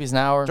 This movie's an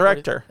hour.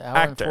 Director,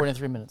 actor.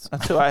 43 minutes.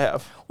 That's who I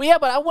have. Well, yeah,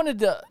 but I wanted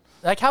to.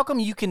 Like, how come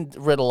you can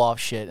riddle off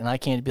shit and I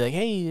can't be like,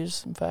 hey, here's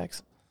some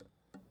facts?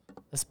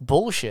 That's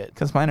bullshit.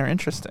 Because mine are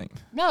interesting.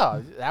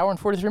 No, hour and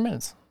 43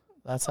 minutes.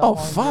 That's how Oh,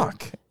 long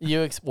fuck.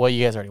 Well,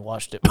 you guys already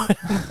watched it, but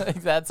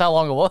that's how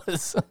long it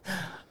was.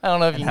 I don't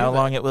know if you knew how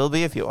long it will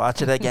be if you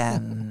watch it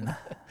again.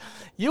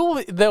 They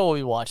will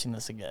be watching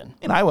this again.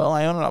 And I will.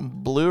 I own it on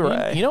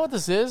Blu-ray. You know what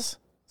this is?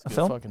 It's a good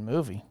film? fucking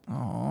movie.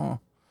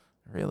 Oh,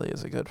 it really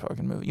is a good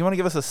fucking movie. You want to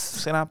give us a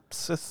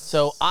synopsis?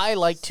 So I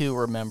like to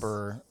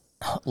remember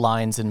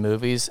lines in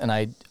movies,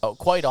 and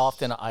quite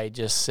often I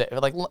just say,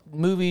 like,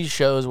 movies,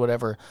 shows,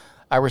 whatever,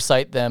 I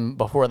recite them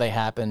before they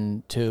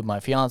happen to my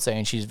fiance,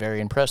 and she's very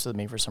impressed with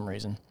me for some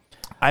reason.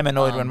 I'm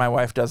annoyed when my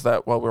wife does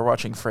that while we're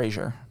watching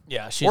Frasier.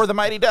 Yeah, or The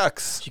Mighty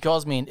Ducks. She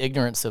calls me an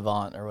ignorant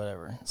savant or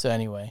whatever. So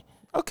anyway.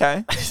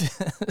 Okay.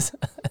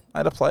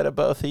 I'd apply to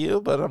both of you,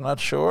 but I'm not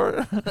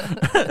sure.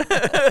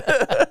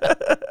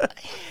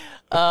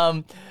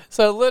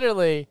 So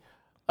literally,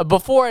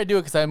 before I do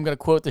it, because I'm going to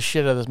quote the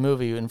shit out of this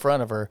movie in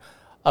front of her,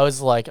 I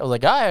was like,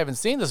 I haven't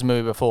seen this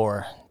movie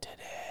before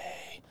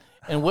today,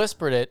 and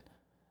whispered it.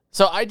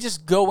 So I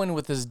just go in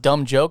with this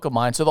dumb joke of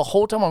mine. So the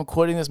whole time I'm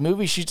quoting this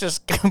movie, she's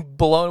just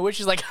blown away.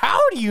 She's like,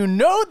 how do you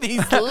know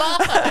these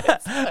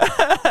lines?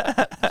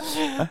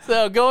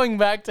 So going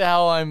back to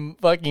how I'm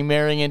fucking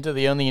marrying into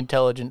the only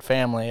intelligent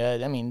family,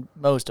 I mean,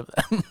 most of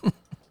them.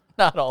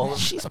 Not all of them.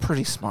 She's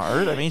pretty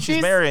smart. I mean,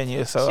 she's marrying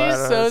you, so she's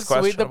so it's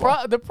sweet.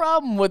 The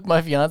problem with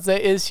my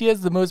fiance is she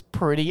has the most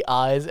pretty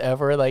eyes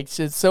ever. Like,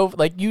 she's so,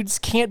 like, you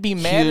just can't be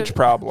mad. Huge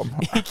problem.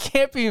 You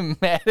can't be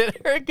mad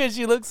at her because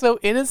she looks so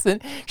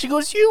innocent. She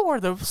goes, "You are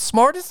the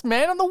smartest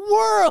man in the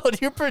world.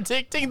 You're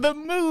predicting the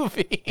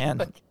movie."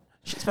 And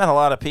she's met a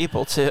lot of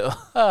people too.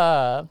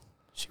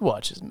 She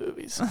watches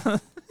movies.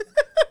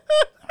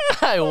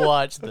 I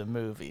watch the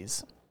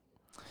movies.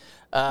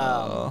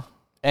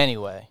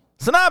 Anyway.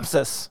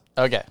 Synopsis.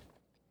 Okay.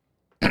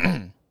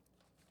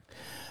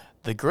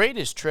 The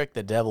greatest trick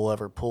the devil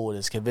ever pulled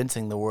is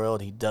convincing the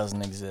world he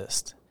doesn't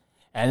exist.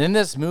 And in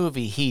this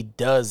movie, he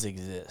does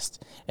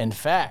exist. In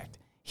fact,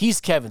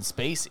 he's Kevin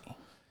Spacey.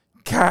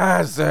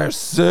 Kaiser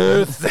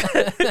Sooth.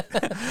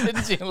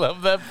 Didn't you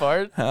love that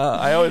part?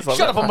 I always love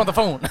Shut that up, I'm on the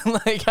phone.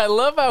 Like, I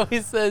love how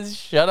he says,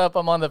 "Shut up,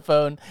 I'm on the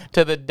phone,"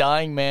 to the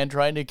dying man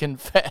trying to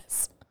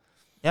confess.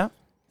 Yeah.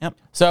 Yep.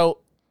 So,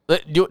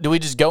 do we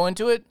just go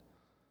into it?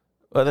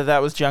 Whether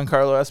that was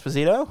Giancarlo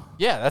Esposito?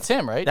 Yeah, that's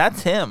him, right?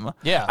 That's him.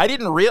 Yeah. I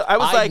didn't realize.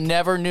 I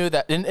never knew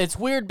that. And it's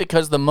weird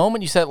because the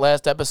moment you said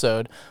last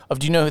episode of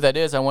 "Do you know who that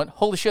is?" I went,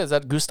 "Holy shit, is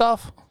that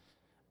Gustav?"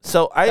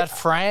 So that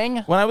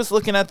Frang? When I was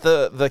looking at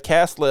the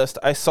cast list,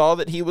 I saw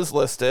that he was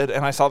listed,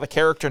 and I saw the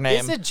character name.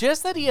 Is it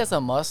just that he has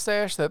a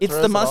mustache? It's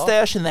the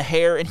mustache and the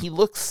hair, and he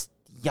looks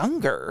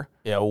younger.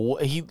 Yeah,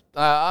 he.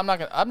 I'm not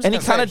gonna. I'm just. And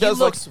he kind of does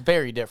looks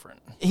very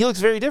different. He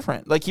looks very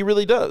different. Like, he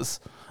really does.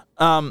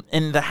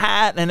 And the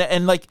hat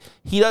and like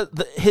he does,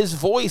 his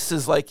voice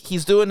is like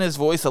he's doing his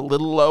voice a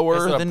little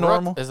lower than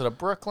normal. Is it a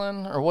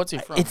Brooklyn or what's he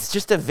from? It's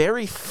just a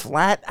very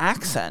flat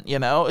accent, you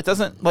know. It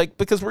doesn't like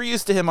because we're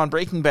used to him on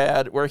Breaking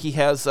Bad where he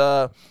has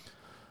not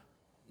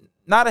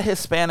a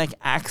Hispanic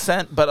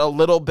accent, but a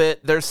little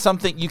bit. There's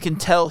something you can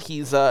tell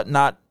he's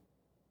not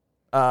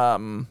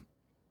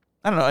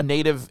I don't know, a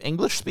native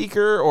English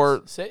speaker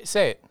or Say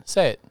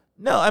it.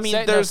 no. I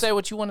mean, Say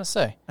what you want to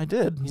say. I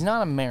did. He's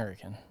not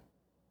American.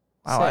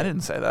 Wow, Say I it.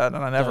 didn't say that,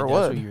 and I never That's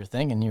would. what you were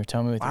thinking. You were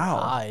telling me with Wow.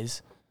 your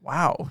eyes.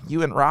 Wow,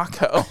 you and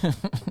Rocco.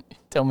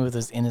 Tell me with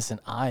those innocent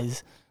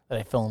eyes that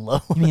I fell in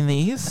love with. You mean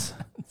these?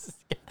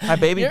 My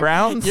baby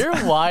browns? Your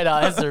wide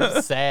eyes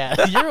are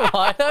sad. Your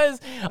wide eyes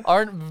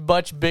aren't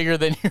much bigger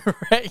than your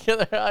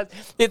regular eyes.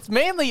 It's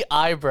mainly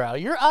eyebrow.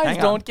 Your eyes Hang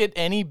on. don't get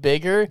any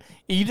bigger.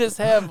 You just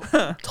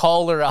have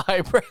taller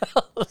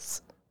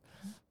eyebrows.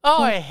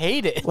 Oh, I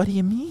hate it. What do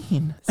you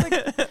mean?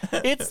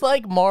 It's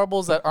like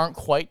marbles that aren't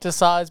quite to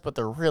size, but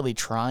they're really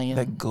trying.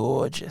 The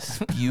gorgeous,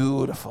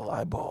 beautiful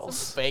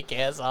eyeballs. Fake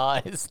ass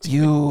eyes.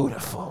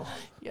 Beautiful,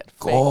 You got fake-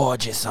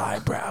 gorgeous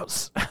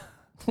eyebrows.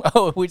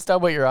 Oh, we just talk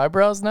about your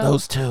eyebrows now?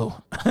 Those two.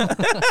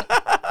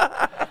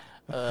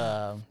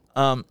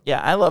 Yeah,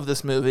 I love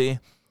this movie.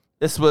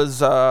 This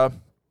was, I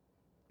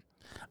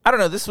don't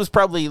know, this was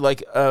probably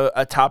like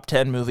a top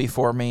 10 movie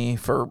for me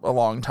for a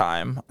long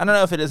time. I don't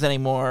know if it is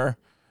anymore,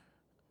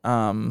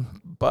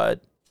 but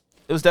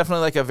it was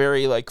definitely like a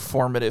very like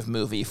formative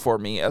movie for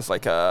me as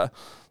like a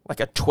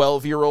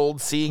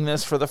 12-year-old seeing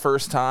this for the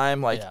first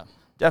time. Like Yeah.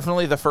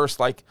 definitely the first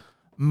like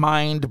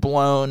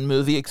mind-blown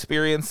movie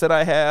experience that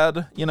I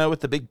had, you know, with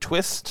the big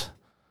twist.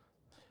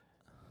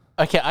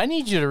 Okay, I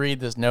need you to read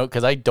this note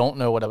because I don't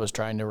know what I was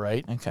trying to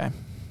write. Okay.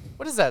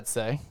 What does that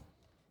say?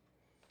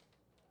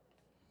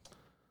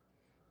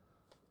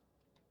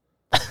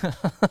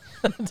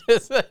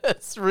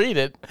 Let's read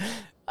it.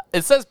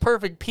 It says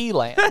Perfect P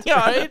Land,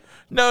 right?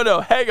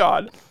 No, hang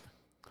on.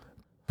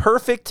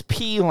 Perfect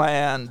P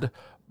Land,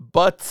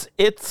 but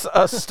it's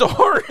a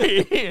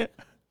story.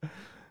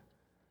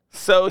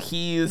 So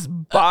he's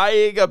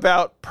buying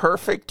about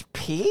Perfect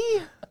P?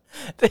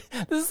 This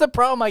is the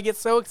problem. I get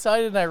so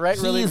excited and I write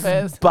really He's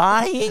fast.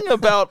 buying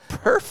about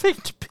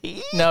Perfect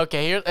P? No,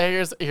 okay, here.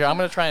 I'm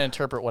going to try and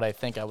interpret what I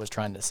think I was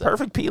trying to say.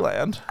 Perfect P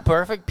Land.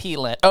 Perfect P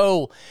land.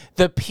 Oh,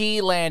 the P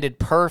landed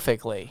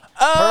perfectly.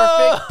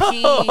 Oh!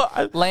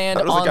 Perfect P land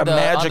thought it was on, like a the,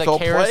 magical on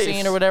the kerosene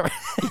place. or whatever.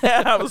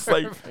 Yeah, I was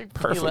like, Perfect P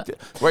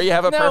perfect. Where you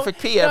have a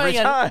perfect P every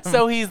hang on. time.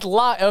 So he's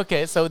lying.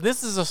 Okay, so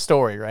this is a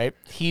story, right?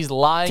 He's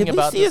lying Can we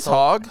about see this his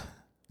hog?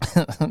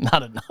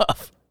 Not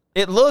enough.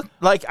 It looked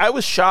like I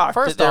was shocked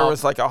First that there off,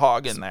 was like a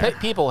hog in there.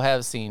 People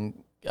have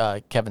seen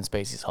Kevin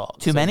Spacey's hog.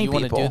 Too many you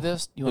want to people do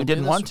this? You who wanna do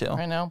didn't this want to.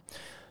 right now.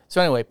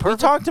 So anyway, We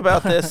perfect. talked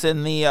about this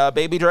in the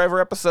Baby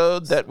Driver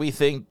episode that we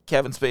think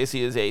Kevin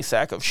Spacey is a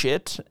sack of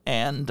shit,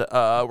 and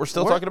we're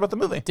still talking about the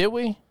movie. Did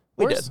we?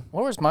 We Where's- did.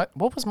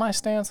 What was my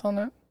stance on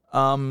that?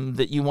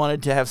 That you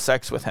wanted to have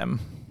sex with him.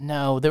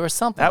 No, there was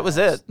something. That was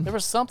else. it. There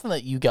was something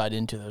that you got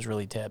into that was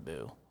really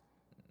taboo.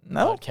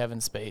 No, About Kevin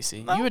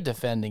Spacey. You were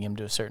defending him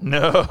to a certain.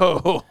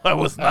 no, I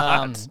was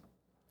not.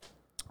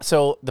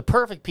 So the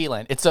perfect P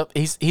land.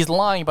 He's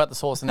lying about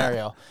this whole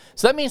scenario.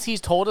 So that means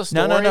he's told a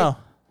story. No.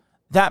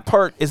 That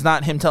part is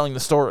not him telling the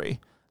story.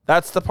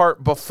 That's the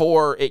part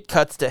before it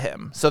cuts to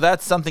him. So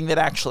that's something that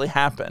actually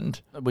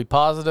happened. Are we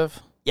positive?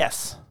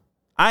 Yes,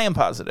 I am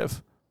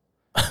positive.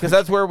 Because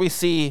that's where we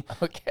see.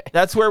 Okay.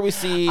 That's where we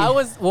see.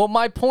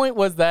 My point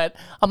was that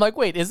I'm like,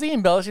 wait, is he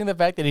embellishing the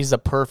fact that he's a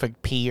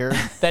perfect peer?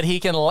 That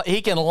he can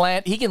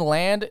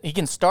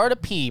start a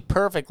pee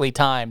perfectly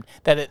timed,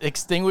 that it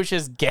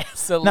extinguishes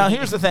gasoline. Now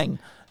here's the thing.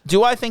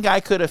 Do I think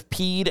I could have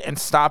peed and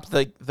stopped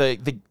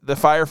the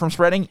fire from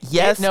spreading?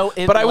 Yes.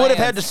 It but I would have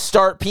had to lands.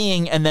 start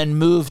peeing and then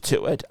move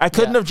to it. I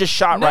couldn't have just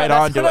shot right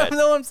onto it.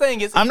 No, what I'm saying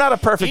is I'm not a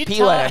perfect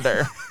pee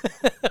lander.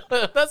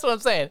 That's what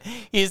I'm saying.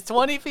 He's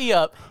 20 feet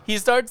up. He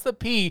starts the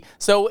pee,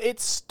 so it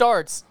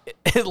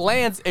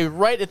lands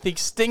right at the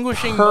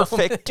extinguishing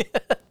Perfect.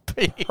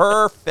 moment.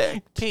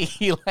 Perfect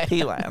Pee land.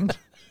 pee land.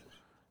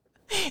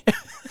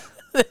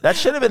 That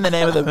should have been the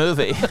name of the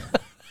movie.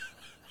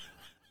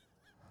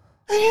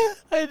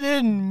 I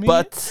didn't mean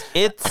But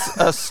it's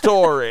a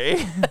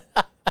story.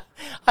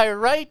 I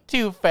write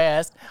too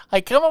fast.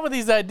 I come up with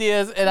these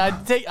ideas, and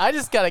I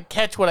just gotta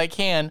catch what I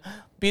can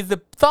because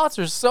the thoughts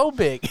are so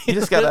big. You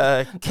just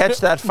gotta catch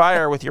that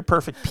fire with your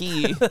perfect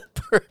pee.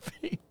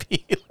 Perfect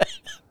pee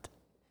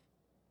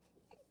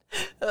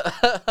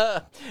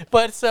land.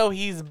 But so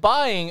he's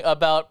buying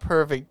about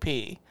perfect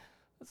pee.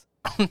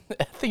 I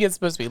think it's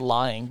supposed to be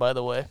lying, by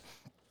the way.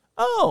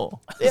 Oh,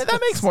 yeah, that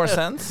makes more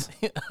sense.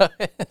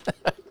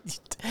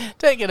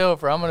 Take it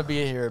over. I'm gonna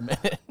be here a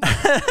minute.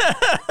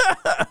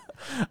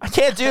 I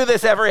can't do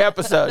this every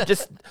episode.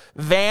 Just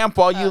vamp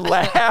while you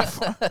laugh.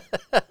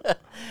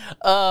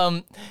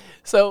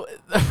 So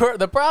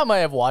the problem I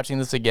have watching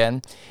this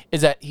again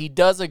is that he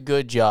does a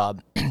good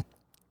job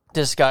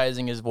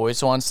disguising his voice.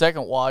 So on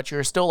second watch,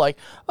 you're still like,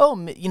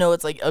 oh,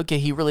 it's like, okay,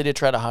 he really did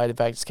try to hide the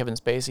fact it's Kevin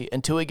Spacey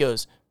until he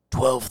goes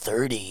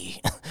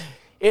 12:30.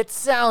 It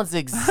sounds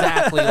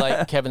exactly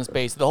like Kevin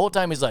Spacey. The whole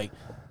time he's like,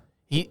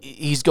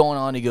 he's going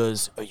on. He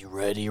goes, "Are you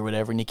ready?" or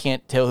whatever, and you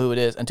can't tell who it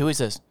is until he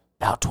says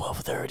about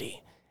 12:30.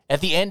 At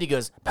the end, he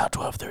goes about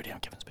 12:30. I'm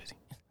Kevin Spacey.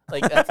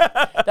 Like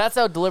that's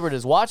how deliberate it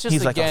is. Watch this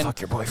He's like, again. oh,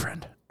 fuck your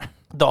boyfriend.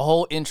 the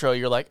whole intro,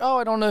 you're like, oh,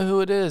 I don't know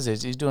who it is.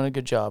 He's doing a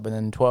good job. And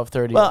then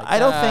 12:30. Well, like, I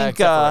don't think except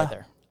for right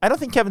there. I don't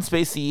think Kevin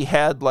Spacey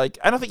had like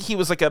I don't think he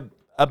was like a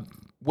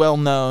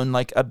well-known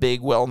like a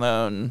big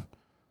well-known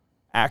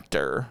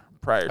actor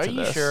prior Are to you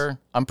this. sure?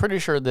 I'm pretty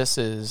sure this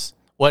is.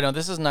 Well, no,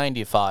 this is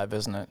 95,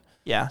 isn't it?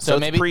 Yeah, So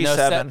it's maybe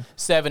pre-7. No,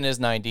 7 is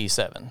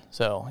 97.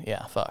 So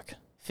yeah, fuck.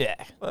 Yeah.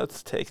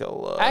 Let's take a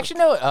look. Actually,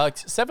 no.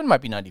 7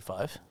 might be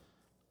 95.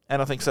 I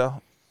don't think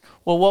so.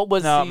 Well, what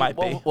was No, the, it might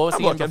be. What was I'm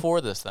the year looking.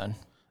 before this then?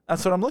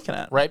 That's what I'm looking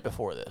at. Right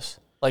before this,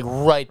 like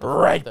right before.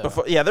 Right though.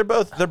 before. Yeah, they're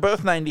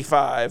both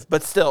 95,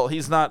 but still,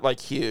 he's not like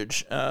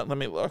huge. Let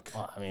me look.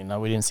 Well, I mean, no,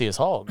 we didn't see his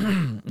hog.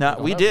 No,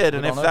 we know- did, we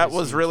and don't if know that if he's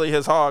was huge. really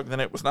his hog, then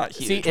it was not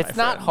huge. See, it's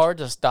my not friend. hard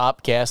to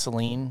stop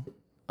gasoline.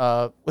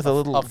 With a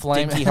little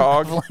flame, dinky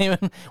hog.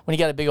 when you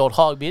got a big old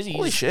hog. Because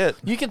Holy shit.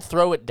 You can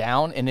throw it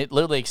down and it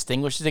literally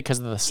extinguishes it because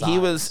of the size. He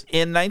was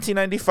in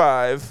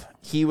 1995.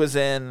 He was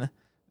in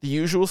The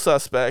Usual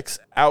Suspects,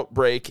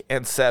 Outbreak,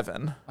 and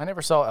Seven. I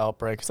never saw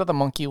Outbreak. Is that the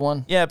monkey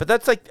one? Yeah, but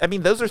that's like, I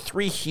mean, those are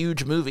 3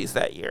 huge movies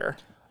that year.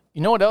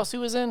 You know what else he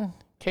was in?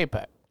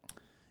 K-Pac.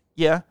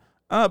 Yeah.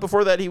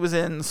 Before that, he was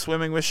in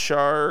Swimming with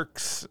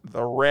Sharks,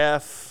 The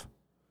Ref,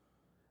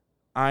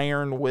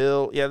 Iron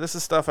Will. Yeah, this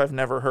is stuff I've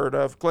never heard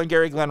of.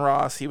 Glengarry Glen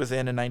Ross, he was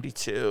in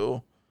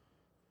 92.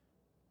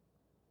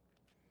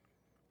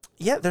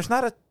 Yeah, there's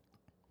not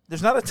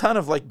a ton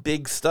of like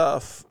big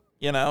stuff,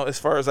 you know, as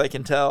far as I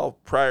can tell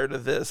prior to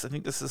this. I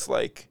think this is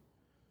like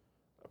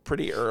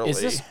pretty early.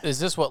 Is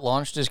this what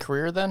launched his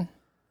career then?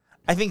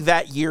 I think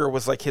that year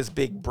was like his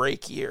big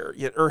break year,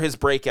 or his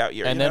breakout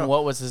year. And you then know?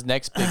 what was his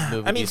next big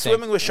movie? I mean, do you think?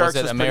 Swimming with Sharks was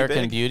it was pretty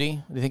American big. Beauty?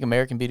 Do you think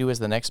American Beauty was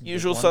the next big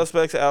Usual one?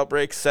 Suspects,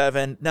 Outbreak,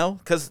 7. No,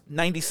 because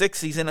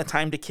 96 he's in A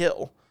Time to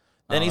Kill.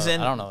 Then he's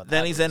in. I don't know what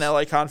Then that he's in is.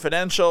 L.A.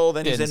 Confidential.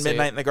 Then he's Didn't in see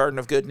Midnight it. in the Garden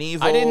of Good and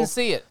Evil. I didn't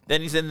see it.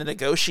 Then he's in The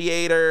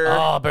Negotiator. Oh,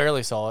 I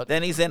barely saw it.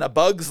 Then he's in A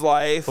Bug's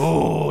Life.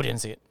 Oh, didn't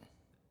see it.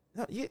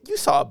 No, you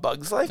saw A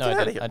Bug's Life? No, Get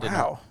I out did. of here! I did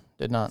Wow, not.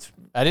 Did not.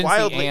 I didn't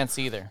wildly- see Ants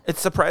either. it's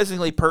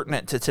surprisingly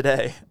pertinent to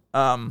today.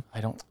 I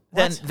don't.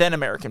 Then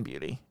American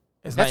Beauty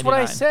is That's what I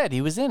 99. said.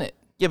 He was in it.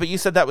 Yeah, but you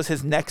said that was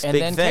his next And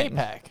big then thing.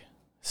 K-Pac.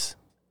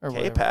 Or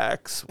whatever.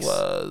 K-Pax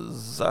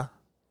was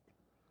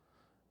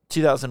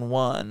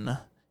 2001.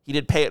 He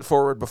did Pay It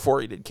Forward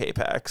before he did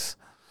K-Pax.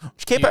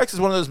 K-Pax is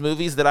one of those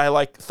movies that I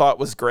like thought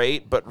was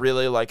great, but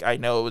really like I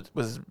know it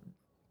was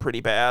pretty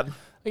bad.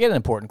 I get an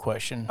important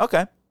question.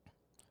 Okay.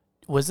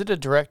 Was it a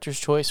director's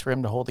choice for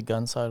him to hold the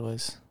gun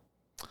sideways?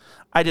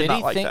 I did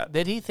not like think? that.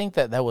 Did he think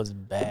that was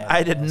bad?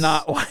 I did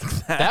not like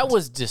that. That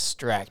was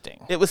distracting.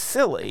 It was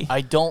silly.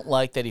 I don't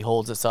like that he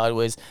holds it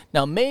sideways.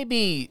 Now,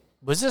 maybe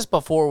was this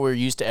before we were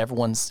used to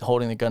everyone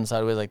holding the gun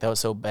sideways? Like that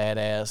was so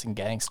badass and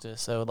gangsta.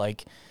 So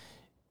like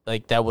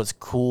that was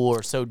cool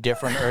or so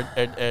different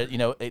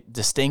or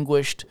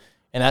distinguished,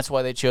 and that's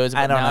why they chose it.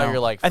 But I don't now know. you're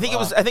like, I think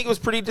it was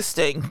pretty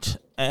distinct,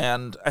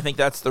 and I think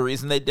that's the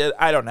reason they did.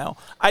 I don't know.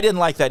 I didn't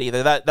like that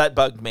either. That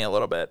bugged me a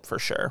little bit for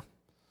sure.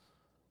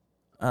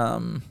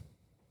 I'm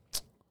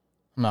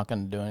not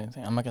going to do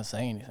anything. I'm not going to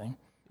say anything.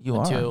 You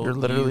until are. You're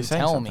literally you saying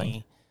tell something.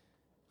 me,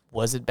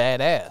 was it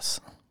badass?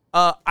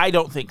 I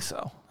don't think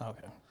so.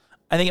 Okay.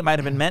 I think it might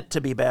have been meant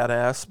to be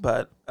badass,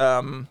 but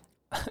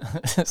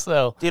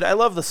So, dude, I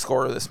love the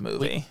score of this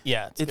movie.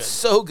 yeah, It's good.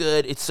 so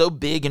good. It's so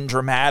big and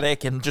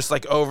dramatic and just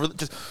like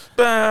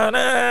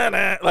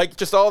like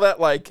just all that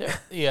like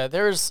Yeah,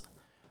 there's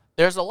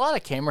a lot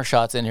of camera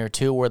shots in here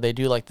too where they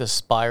do like the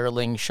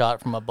spiraling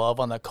shot from above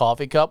on the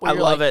coffee cup. Where I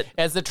you're love like, it.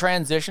 as the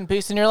transition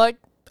piece, and you're like,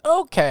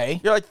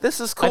 okay. you're like, this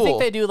is cool. I think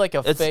they do like a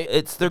It's- fade.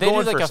 it's- they're they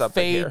going do like for a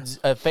something fade, here.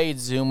 a fade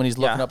zoom when he's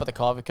looking Yeah. up at the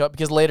coffee cup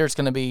because later it's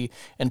going to be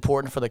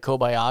important for the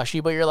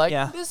Kobayashi. But you're like,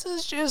 Yeah. this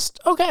is just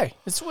okay.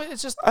 It's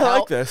just I how,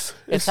 like this.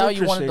 It's how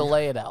you wanted to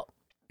lay it out.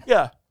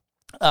 Yeah.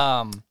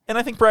 Um. And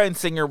I think Bryan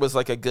Singer was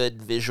like a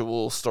good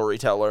visual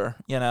storyteller,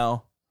 you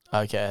know.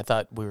 Okay, I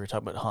thought we were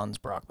talking about Hans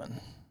Brockman.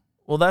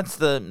 Well, that's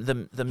the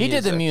music. He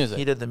did the music.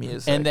 He did the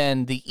music. And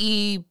then the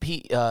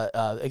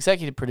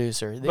executive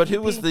producer. but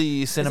who was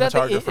the Is that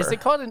cinematographer? is it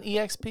called an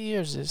EXP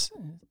or is this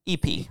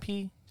EP.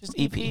 EP? Just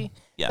EP. EP?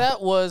 Yeah.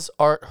 That was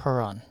Art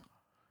Huron.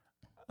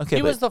 Okay,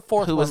 He but was the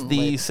fourth Who was one the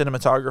later.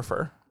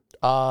 cinematographer?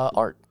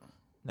 Art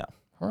No,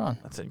 Huron.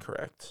 that's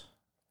incorrect.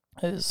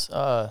 It's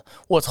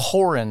it's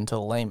Horan to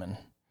the layman.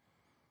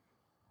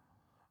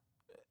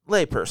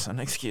 Layperson,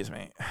 excuse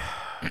me.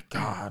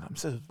 God, I'm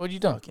so What are you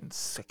doing? fucking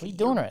sick What are of you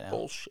doing your right now?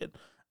 bullshit.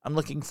 I'm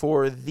looking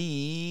for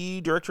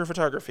the director of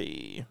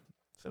photography,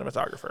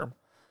 cinematographer.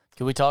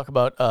 Can we talk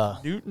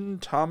about Newton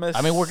Thomas.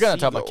 I mean, we're going to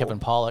talk about Siegel. Kevin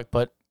Pollak,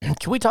 but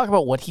can we talk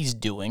about what he's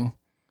doing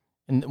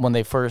when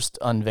they first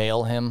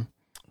unveil him?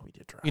 We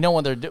did drop. You know,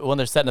 when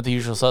they're setting up the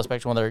usual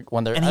suspects, when they're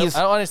And I he's-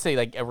 don't want to say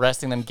like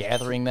arresting them,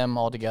 gathering them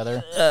all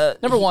together. Uh,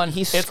 Number one,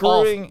 he's it's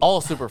screwing.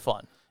 all super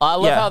fun. I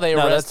love how they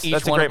arrest each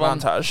that's a one great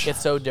of them. montage.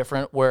 It's so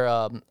different. Where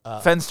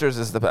Fenster's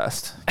is the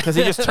best because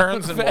he just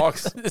turns and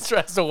walks.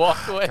 tries to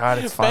walk away. God,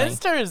 it's funny.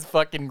 Fenster is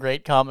fucking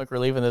great comic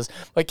relief in this.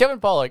 Like Kevin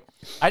Pollak,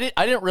 I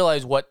didn't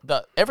realize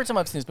every time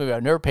I've seen this movie,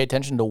 I've never paid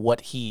attention to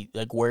what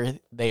where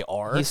they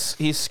are.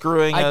 He's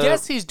screwing. I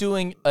guess he's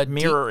doing a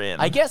mirror in.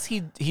 I guess he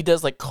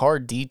does like car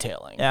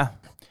detailing. Yeah.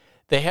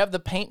 They have the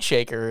paint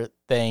shaker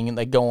thing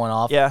like going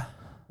off. Yeah.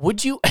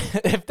 Would you,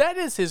 if that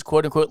is his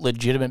quote unquote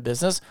legitimate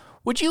business,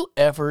 would you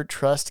ever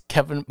trust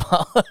Kevin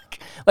Pollak?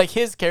 Like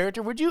his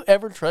character, would you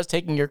ever trust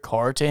taking your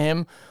car to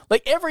him?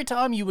 Like every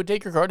time you would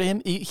take your car to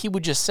him, he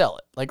would just sell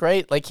it. Like,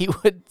 right? Like he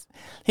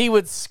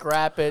would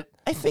scrap it.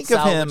 I think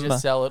of him.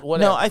 Sell it,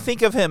 whatever. No, I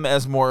think of him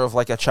as more of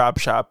like a chop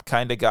shop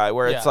kind of guy,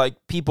 where it's like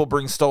people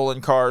bring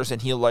stolen cars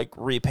and he'll like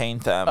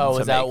repaint them. Oh,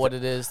 is that what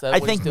it is? I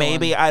think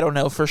maybe, I don't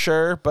know for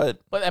sure, but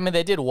I mean,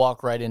 they did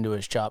walk right into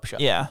his chop shop.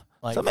 Yeah.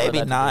 Like, so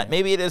maybe not.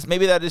 Maybe it is.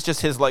 Maybe that is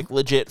just his like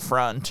legit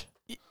front.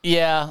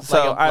 Yeah,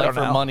 so I don't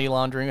for know. money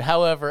laundering.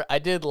 However, I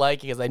did like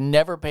it because I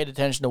never paid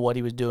attention to what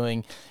he was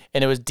doing,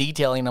 and it was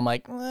detailing. I'm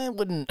like, I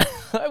wouldn't.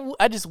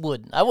 I just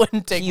wouldn't. I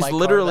wouldn't take. He's my car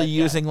literally to that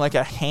using like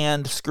a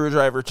hand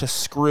screwdriver to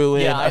screw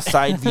in a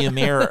side view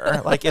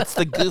mirror. Like it's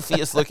the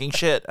goofiest looking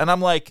shit. And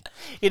I'm like,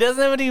 he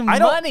doesn't have any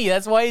money.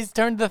 That's why he's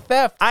turned to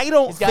theft. I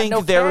don't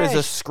think there is cash.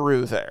 a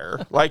screw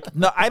there. Like,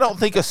 no, I don't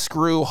think a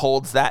screw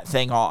holds that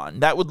thing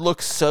on. That would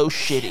look so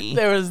shitty.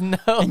 There was no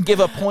and give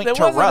a point there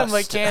to wasn't rust. a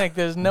mechanic.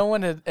 There's no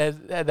one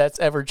that's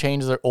ever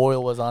changed their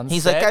oil was on.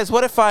 He's set. like, guys,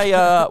 what if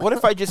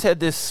I just had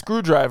this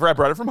screwdriver? I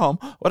brought it from home.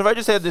 What if I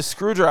just had this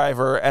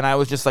screwdriver and I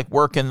was just like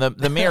working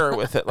the mirror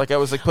with it, like I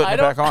was like putting it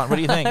back on? What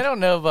do you think? I don't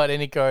know about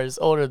any cars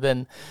older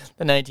than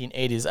the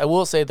 1980s. I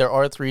will say there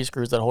are 3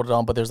 screws that hold it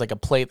on, but there's like a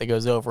plate that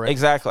goes over it.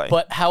 Exactly.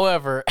 But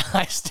however,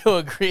 I still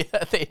agree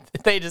that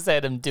they just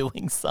had him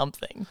doing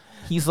something.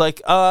 He's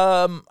like,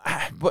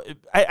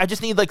 I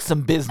just need like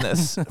some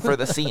business for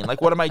the scene.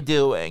 Like, what am I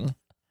doing?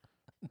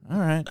 All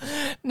right.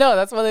 No,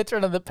 that's why they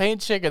turned on the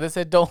paint shaker. They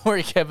said, "Don't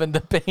worry, Kevin.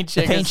 The paint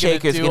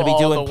shaker is going to be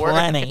doing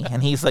plenty."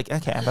 And he's like,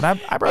 "Okay, but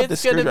I brought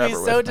this screwdriver with me."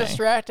 It's going to be so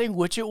distracting,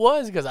 which it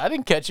was, because I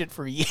didn't catch it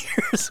for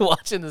years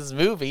watching this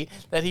movie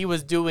that he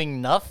was doing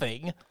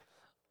nothing.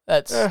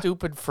 That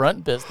stupid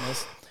front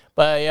business.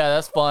 But yeah,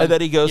 that's fun. And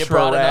then he goes for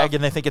a rag,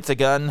 and they think it's a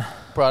gun.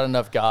 Brought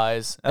enough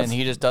guys, and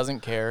he just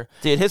doesn't care.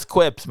 Dude, his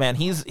quips, man,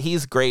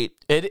 he's great.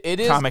 It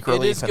is comic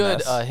relief. It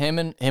is good. Him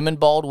and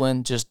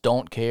Baldwin just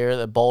don't care.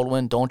 That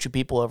Baldwin, don't you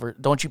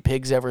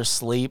pigs ever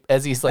sleep?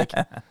 As he's like,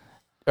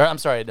 or I'm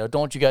sorry, no,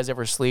 don't you guys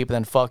ever sleep? And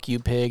then fuck you,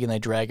 pig, and they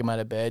drag him out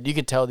of bed. You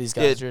can tell these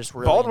guys are just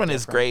really. Baldwin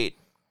is great.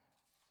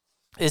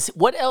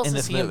 What else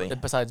is he movie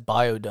besides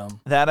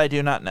Biodome? That I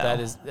do not know. That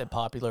is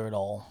popular at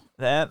all.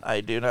 That I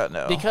do not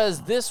know.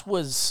 Because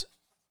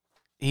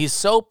he's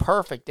so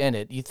perfect in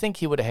it. You think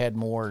he would have had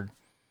more,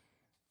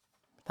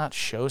 not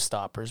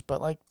showstoppers, but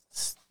like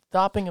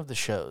stopping of the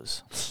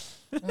shows.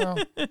 You know?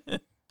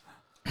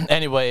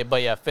 Anyway,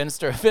 but yeah,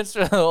 Finster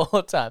the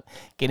whole time.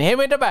 Can you hit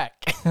me in the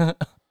back?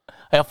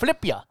 I'll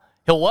flip ya.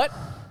 He'll what?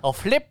 I'll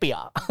flip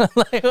ya.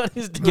 Like what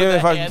he's doing. Give me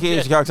fucking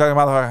keys, you cocksucking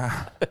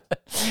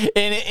motherfucker.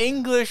 In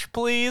English,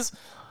 please.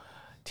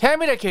 Tell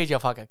me the keys, you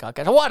fucking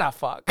cocksucker. What the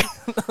fuck?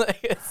 Like,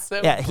 it's so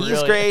yeah, brilliant.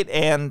 he's great,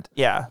 and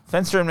yeah,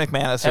 Fenster and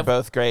McManus are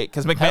both great,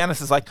 because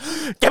McManus is like,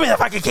 give me the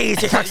fucking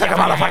keys, you cocksucking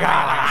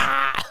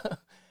motherfucker.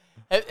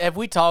 Have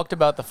we talked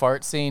about the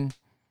fart scene?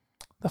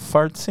 The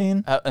fart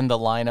scene? In the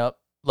lineup?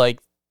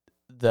 Like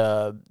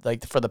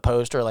for the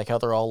poster, like how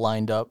they're all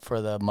lined up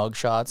for the mug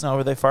shots. No,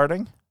 were they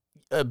farting?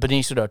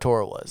 Benicio del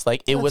Toro was.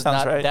 Like, it was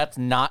not, right. That's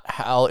not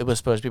how it was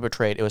supposed to be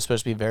portrayed. It was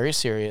supposed to be very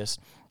serious.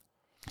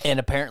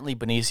 And apparently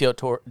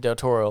Benicio del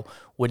Toro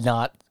would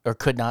not or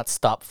could not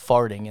stop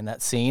farting in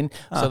that scene.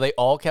 So they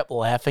all kept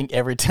laughing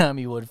every time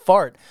he would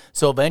fart.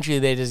 So eventually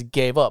they just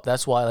gave up.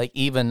 That's why, like,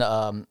 even,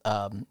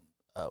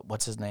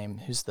 what's his name?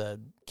 Who's the...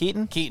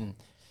 Keaton.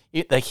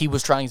 Like, he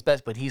was trying his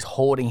best, but he's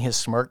holding his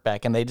smirk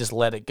back, and they just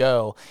let it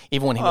go,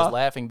 even when he was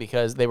laughing,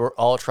 because they were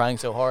all trying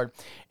so hard,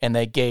 and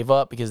they gave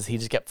up because he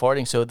just kept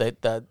farting. So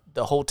the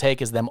whole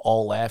take is them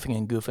all laughing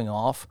and goofing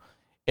off,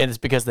 and it's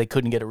because they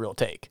couldn't get a real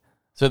take.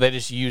 So they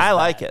just used I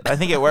like it. I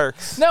think it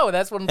works. No,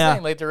 that's what I'm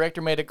saying. Like, the director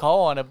made a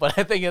call on it, but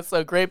I think it's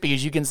so great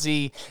because you can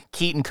see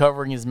Keaton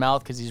covering his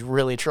mouth because he's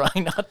really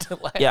trying not to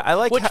laugh. Yeah, I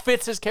like which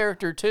fits his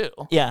character too.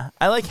 Yeah,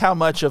 I like how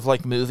much of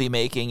like movie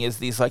making is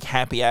these like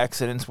happy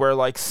accidents where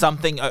like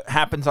something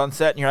happens on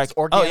set and you're like,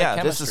 oh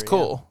yeah, this is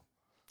cool.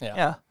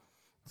 Yeah.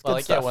 It's Well, good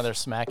like stuff. when they're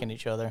smacking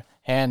each other.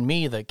 Hand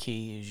me the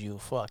keys, you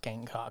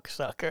fucking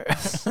cocksucker.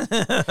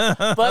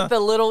 But the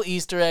little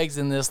Easter eggs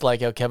in this,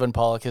 like how Kevin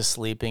Pollak is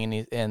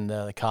sleeping, and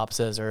the cop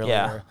says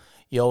earlier,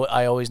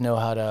 I always know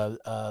how to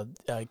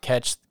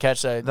catch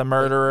the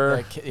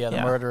murderer. The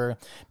murderer,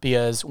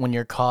 because when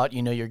you're caught,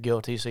 you know you're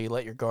guilty, so you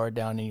let your guard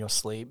down and you'll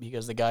sleep,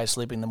 because the guy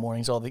sleeping in the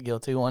morning's all the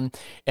guilty one.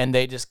 And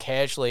they just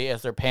casually,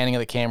 as they're panning at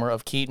the camera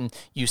of Keaton,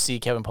 you see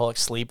Kevin Pollak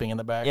sleeping in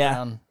the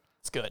background.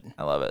 It's good.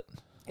 I love it.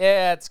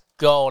 Yeah, it's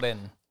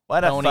golden.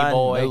 What a Tony fun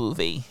boy.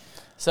 movie.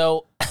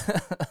 So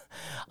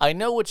I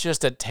know it's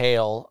just a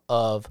tale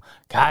of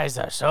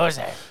Kaiser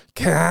Soze.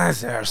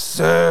 Kaiser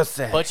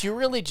Soze. But you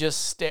really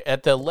just stare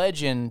at the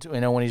legend,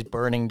 when he's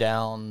burning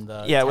down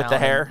the with the town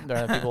hair.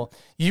 and people.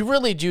 You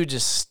really do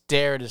just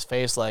stare at his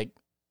face like,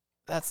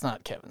 that's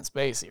not Kevin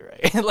Spacey,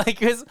 right? Like,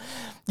 'cause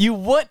you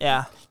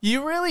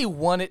really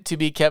want it to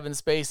be Kevin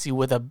Spacey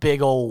with a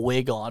big old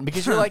wig on,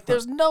 because you're like,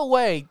 there's no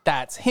way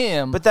that's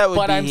him. But that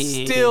would be I'm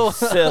still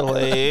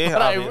silly,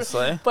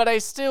 obviously. But I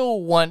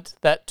still want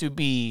that to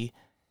be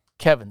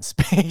Kevin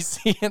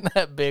Spacey in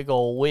that big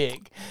old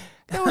wig.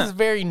 It was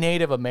very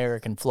Native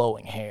American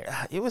flowing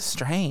hair. It was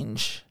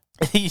strange.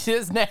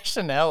 His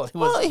nationality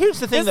was. Well, here's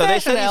the thing, though. They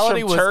said he's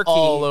from was Turkey.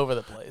 all over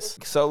the place.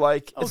 So,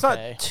 like, it's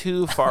Okay. not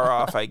too far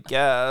off, I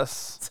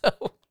guess.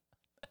 So,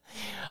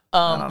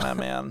 I don't know,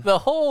 man. the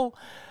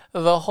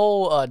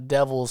whole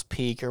Devil's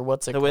Peak, or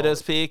what's it The called?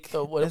 Widow's Peak?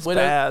 It's Widow-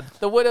 bad.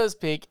 The Widow's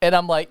Peak. And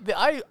I'm like,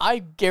 I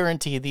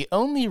guarantee the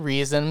only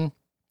reason,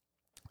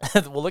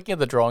 well, looking at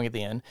the drawing at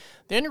the end,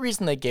 the only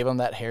reason they gave him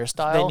that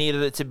hairstyle. They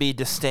needed it to be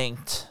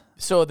distinct.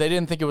 So they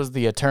didn't think it was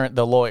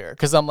the lawyer,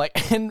 because I'm like,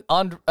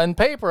 on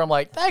paper, I'm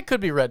like, that could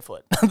be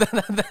Redfoot.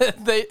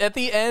 At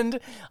the end,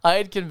 I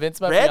had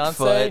convinced my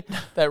fiance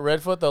that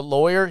Redfoot, the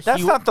lawyer,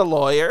 That's not the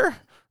lawyer.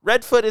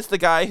 Redfoot is the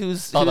guy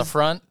who's the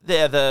front.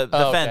 Yeah, the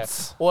Okay.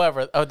 fence.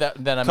 Whatever. Oh, then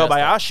I messed up.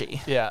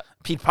 Kobayashi. Yeah.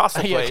 Pete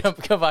Postlethwaite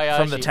Kobayashi.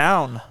 from the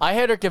town. I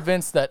had her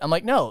convinced that, I'm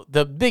like, no,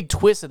 the big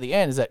twist at the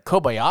end is that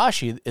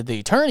Kobayashi, the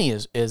attorney,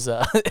 is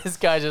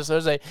Kaiser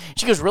Soze.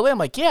 She goes, really? I'm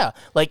like, yeah.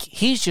 Like,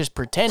 he's just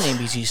pretending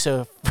because he's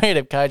so afraid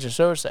of Kaiser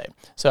Soze.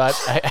 So I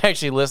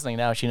actually listening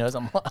now, she knows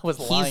I was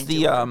lying.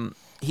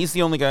 He's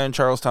the only guy in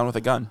Charlestown with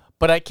a gun.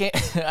 But I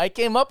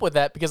came up with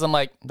that because I'm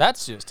like,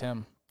 that's just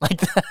him. Like,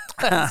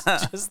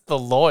 that's just the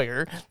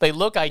lawyer. They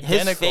look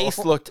identical. His face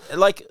looked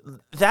like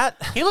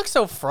that. He looks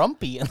so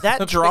frumpy. In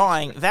That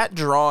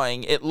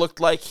drawing, it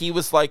looked like he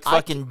was like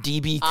fucking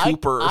DB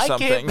Cooper or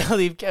something. I can't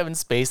believe Kevin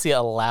Spacey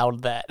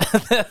allowed that.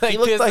 Like, He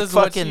looked this like is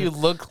fucking. what you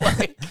look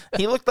like.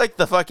 He looked like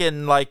the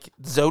fucking like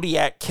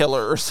Zodiac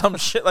killer or some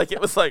shit. Like, it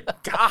was like,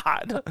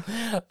 God.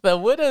 The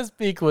Widow's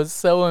Peak was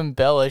so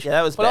embellished. Yeah,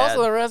 that was but bad.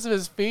 also the rest of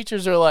his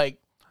features are like,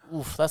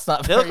 oof, that's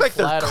not They very look like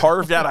they're flattering.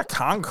 carved out of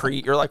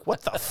concrete. You're like,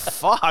 what the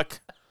fuck?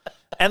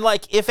 And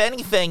like, if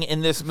anything in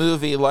this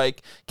movie,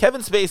 like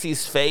Kevin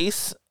Spacey's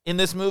face in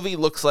this movie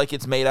looks like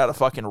it's made out of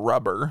fucking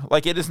rubber.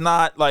 Like, it is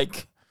not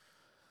like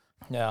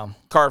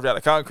carved out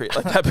of concrete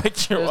like that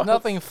picture There's was.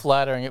 nothing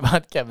flattering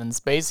about Kevin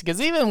Spacey, because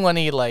even when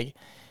he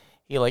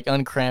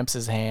uncramps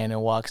his hand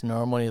and walks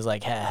normal, and he's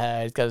like, ha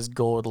ha, he's got his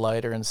gold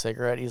lighter and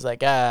cigarette. He's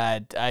like,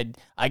 I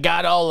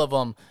got all of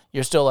them.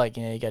 You're still like,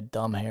 yeah, you got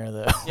dumb hair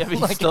though. Yeah, but you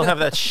Like, still have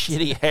that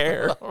shitty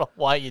hair. I don't know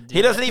why you do.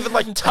 He doesn't even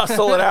like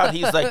tussle it out.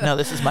 He's like, no,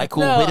 this is my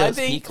cool Widow's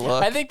Peak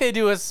look. I think they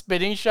do a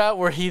spinning shot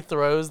where he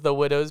throws the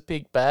Widow's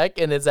Peak back,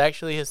 and it's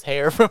actually his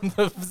hair from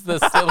the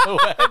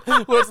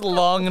silhouette was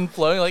long and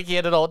flowing, like he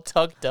had it all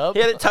tucked up.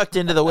 He had it tucked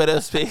into the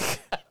Widow's Peak.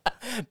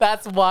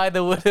 That's why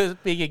the Widow's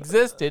Peak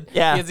existed.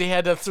 Yeah. Because he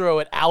had to throw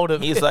it out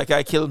of it. He's like,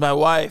 I killed my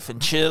wife and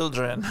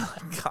children.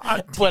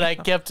 God But I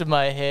kept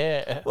my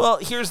hair. Well,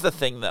 here's the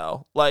thing,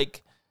 though.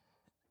 Like,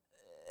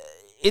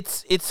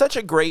 it's such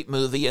a great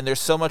movie, and there's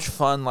so much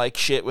fun, like,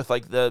 shit with,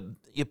 like,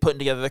 you putting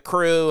together the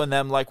crew and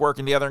them, like,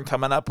 working together and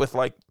coming up with,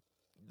 like,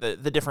 the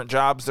different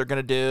jobs they're going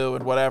to do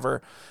and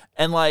whatever.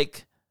 And,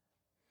 like,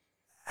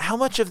 how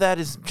much of that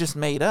is just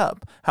made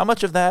up? How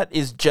much of that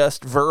is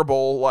just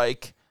verbal,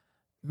 like,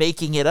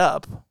 making it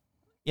up?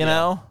 You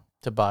know?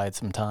 To bide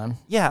some time.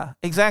 Yeah,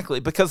 exactly.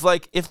 Because,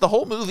 like, if the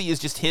whole movie is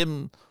just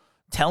him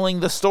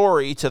telling the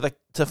story to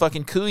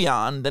fucking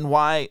Kuyan, then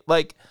why,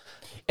 like...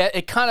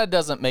 It kind of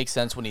doesn't make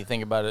sense when you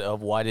think about it,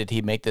 of why did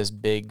he make this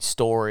big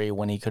story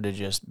when he could have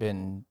just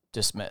been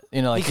dismissed.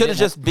 You know, like he could have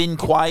just been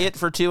quiet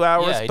for 2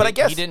 hours. Yeah, but I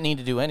guess he didn't need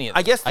to do any of that.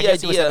 I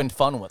guess he was having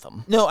fun with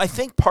them. No, I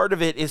think part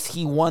of it is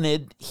he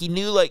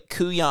knew like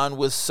Kuyan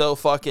was so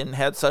fucking,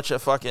 had such a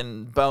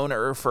fucking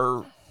boner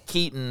for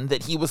Keaton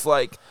that he was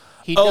like,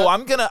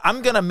 I'm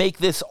gonna make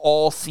this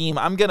all seem,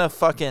 I'm gonna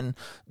fucking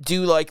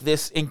do like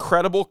this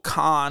incredible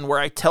con where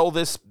I tell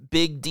this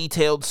big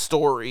detailed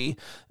story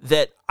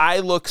that I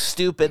look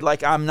stupid,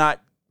 like I'm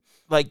not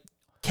like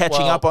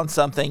catching up on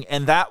something,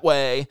 and that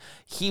way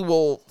he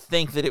will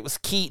think that it was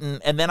Keaton,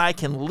 and then I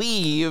can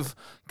leave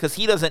because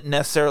he doesn't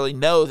necessarily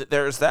know that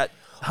there's that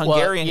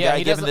Hungarian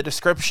guy giving the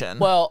description.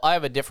 Well, I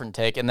have a different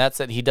take, and that's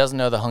that he doesn't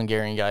know the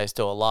Hungarian guy is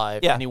still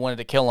alive, and he wanted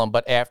to kill him,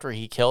 but after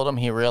he killed him,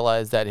 he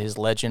realized that his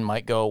legend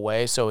might go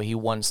away, so he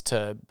wants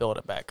to build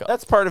it back up.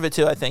 That's part of it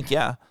too, I think,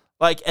 yeah.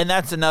 Like, and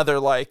that's another,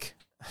 like,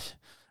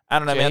 I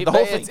don't know, man. The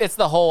whole thing, it's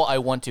the whole I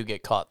want to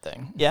get caught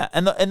thing. Yeah,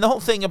 and the whole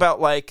thing about,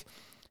 like,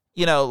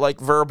 you know, like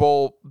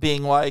verbal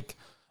being like,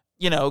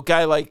 you know,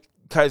 guy like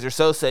Kaiser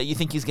Soze, you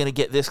think he's going to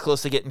get this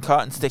close to getting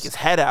caught and stick his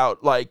head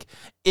out. Like,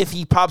 if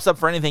he pops up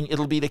for anything,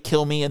 it'll be to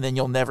kill me, and then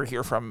you'll never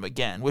hear from him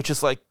again, which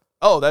is like,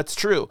 oh, that's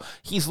true.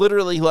 He's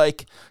literally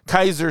like,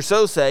 Kaiser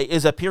Soze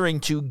is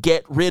appearing to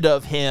get rid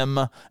of him,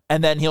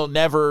 and then he'll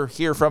never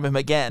hear from him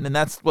again. And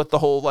that's what the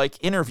whole,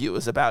 like, interview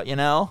is about, you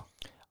know?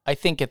 I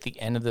think at the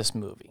end of this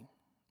movie,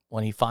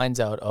 when he finds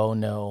out, oh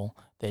no,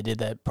 they did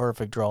that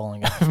perfect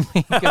drawing of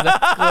me, because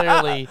that's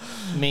clearly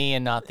me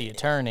and not the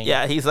attorney.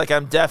 Yeah, he's like,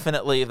 I'm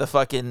definitely the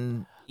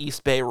fucking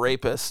East Bay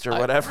rapist or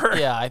whatever.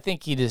 Yeah, I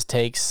think he just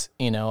takes,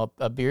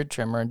 a beard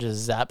trimmer and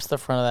just zaps the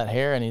front of that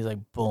hair, and he's like,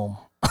 boom.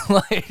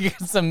 Like,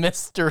 it's a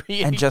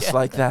mystery. And just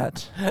like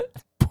that,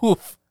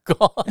 poof,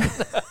 gone.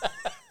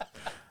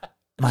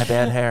 My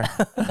bad hair.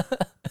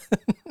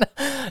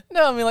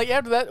 No, I mean, like,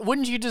 after that,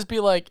 wouldn't you just be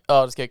like, oh,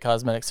 I'll just get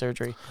cosmetic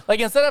surgery? Like,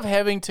 instead of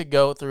having to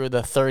go through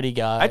the 30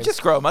 guys. I'd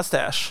just grow a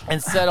mustache.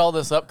 And set all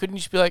this up, couldn't you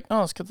just be like,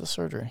 oh, let's get the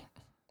surgery?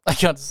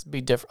 Like, I'll just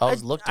be different. I'll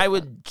just look different. I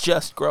would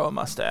just grow a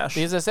mustache.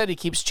 Because I said he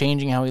keeps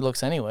changing how he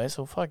looks anyway,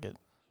 so fuck it.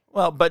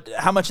 Well, but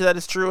how much of that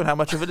is true and how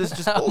much of it is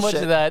just How bullshit? much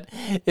of that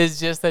is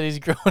just that he's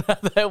growing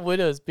out that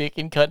widow's peak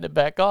and cutting it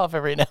back off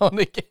every now and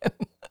again?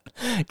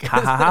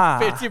 Because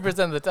 50%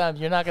 of the time,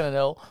 you're not going to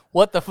know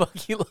what the fuck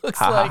he looks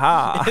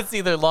like. It's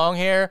either long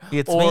hair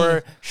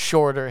or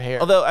shorter hair.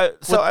 Although,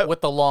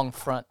 with the long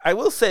front. I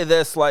will say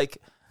this, like,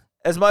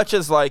 as much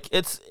as, like,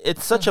 it's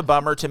such a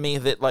bummer to me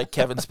that, like,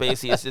 Kevin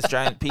Spacey is this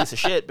giant piece of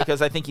shit, because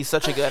I think he's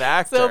such a good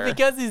actor. So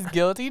because he's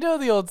guilty, you know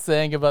the old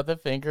saying about the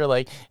finger,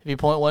 like, if you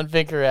point one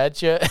finger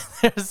at you,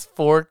 there's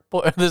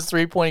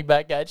three pointing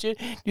back at you.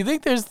 Do you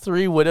think there's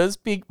 3 widow's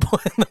peak in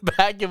the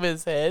back of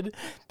his head?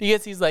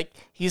 Because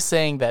he's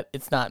saying that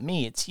it's not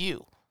me, it's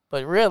you.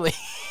 But really,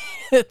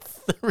 it's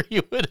 3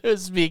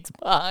 widow's peaks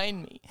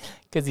behind me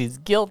because he's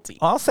guilty.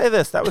 I'll say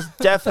this, that was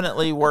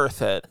definitely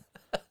worth it.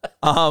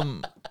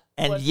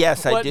 And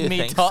yes, I do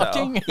think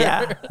talking? So.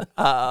 Yeah.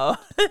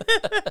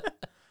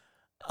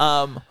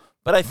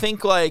 But I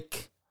think,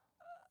 like,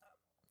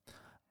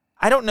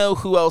 I don't know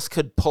who else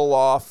could pull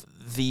off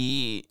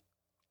the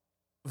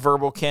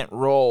Verbal Kint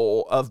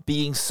role of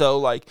being so,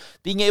 like,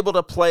 being able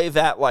to play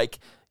that, like,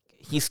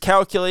 he's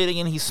calculating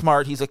and he's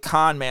smart, he's a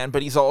con man,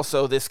 but he's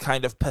also this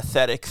kind of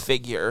pathetic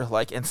figure,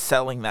 like, and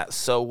selling that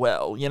so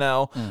well, you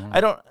know?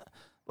 Mm-hmm.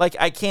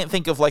 I can't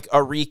think of, like,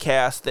 a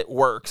recast that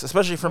works,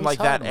 especially from, like,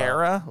 that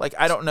era. Like,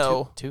 I don't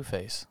know.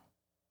 Two-Face.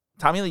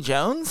 Tommy Lee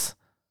Jones?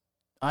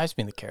 I just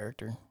mean the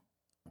character.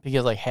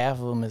 Because, like, half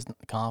of him is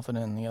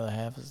confident and the other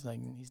half is, like,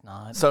 he's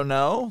not. So,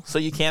 no? So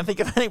you can't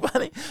think of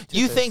anybody?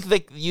 You think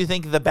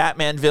the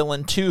Batman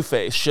villain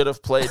Two-Face should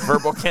have played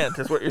Verbal Kint,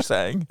 is what you're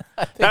saying?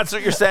 That's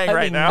what you're saying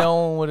right now? No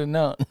one would have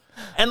known.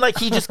 And, like,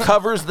 he just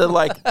covers the,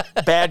 like,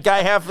 bad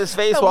guy half of his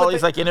face while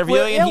he's, like,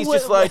 interviewing, and he's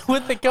just like,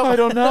 I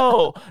don't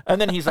know. And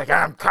then he's like,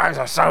 I'm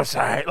Kaiser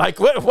Sose. Like,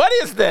 what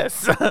is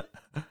this?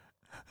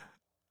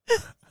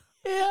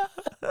 Yeah.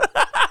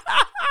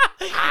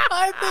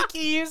 I think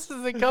he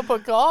uses a cup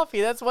of coffee.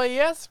 That's why he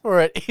asked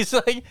for it. He's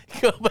like,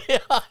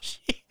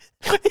 Kobayashi.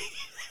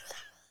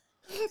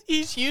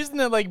 He's using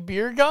it like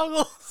beer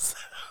goggles.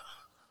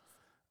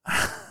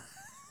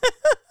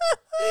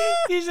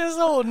 He's just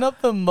holding up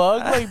the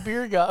mug like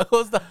beer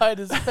goggles to hide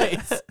his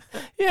face.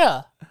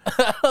 Yeah.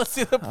 I don't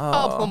see the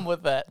problem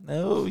with that.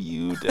 No,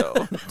 you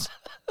don't.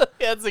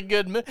 That's a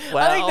good movie.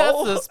 Well, I think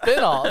that's the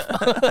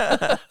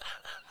spinoff.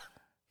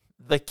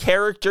 The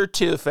character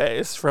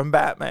Two-Face from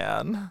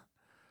Batman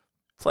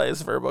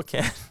plays Verbal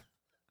Kint.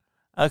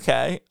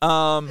 Okay.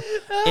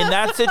 In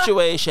that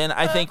situation,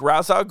 I think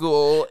Ra's al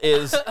Ghul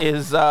is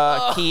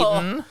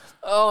Keaton.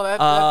 Oh,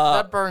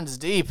 that burns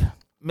deep.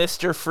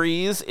 Mr.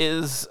 Freeze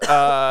is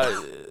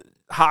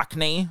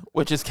Hockney,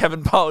 which is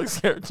Kevin Pollak's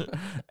character.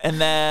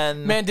 And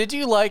then man, did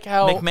you like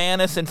how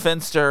McManus and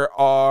Finster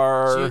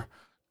are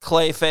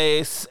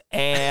Clayface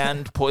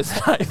and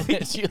Poison Ivy?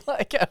 Did you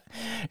like how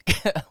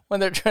when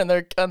they're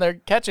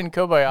catching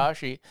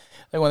Kobayashi,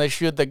 like when they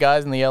shoot the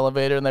guys in the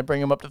elevator and they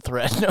bring them up to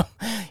threaten them?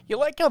 You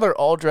like how they're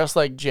all dressed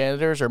like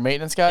janitors or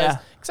maintenance guys? Yeah.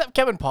 Except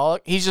Kevin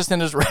Pollak, he's just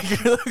in his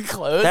regular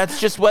clothes. That's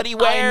just what he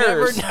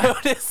wears. I never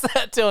noticed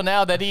that till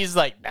now that he's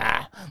like,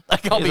 nah.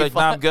 Like, I'll he's be like,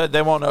 fine. nah, I'm good.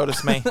 They won't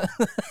notice me.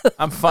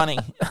 I'm funny.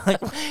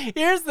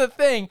 Here's the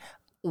thing.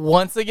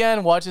 Once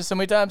again, watch it so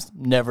many times,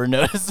 never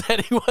noticed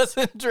that he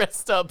wasn't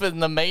dressed up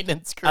in the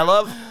maintenance crew. I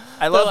love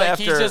like,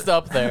 after he's just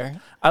up there.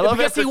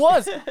 Because he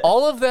was.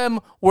 All of them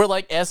were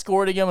like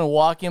escorting him and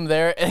walking him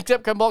there,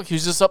 except Kevin Pollak, he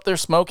was just up there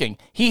smoking.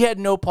 He had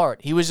no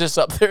part. He was just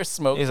up there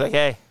smoking. He's like,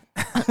 hey,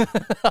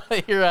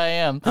 here I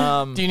am.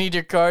 Do you need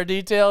your car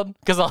detailed?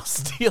 Because I'll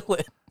steal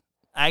it.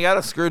 I got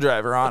a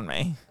screwdriver on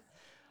me.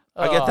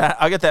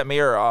 I'll get that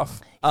mirror off.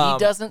 He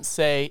doesn't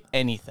say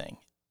anything.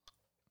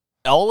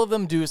 All of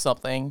them do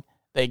something.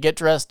 They get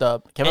dressed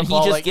up. Kevin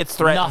Pollak, just gets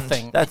threatened.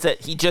 Nothing. That's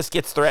it. He just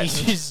gets threatened.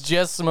 He's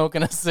just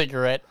smoking a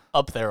cigarette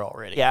up there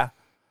already. Yeah.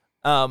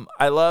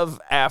 I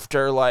love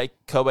after, like,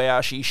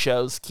 Kobayashi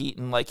shows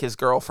Keaton, like, his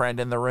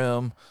girlfriend in the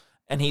room,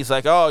 and he's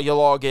like, oh,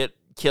 you'll all get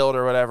killed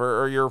or whatever,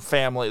 or your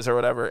families or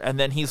whatever. And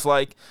then he's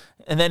like,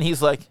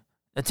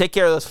 take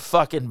care of those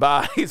fucking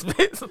bodies. No.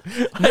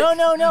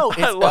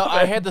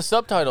 I had the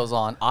subtitles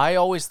on. I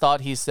always thought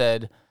he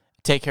said,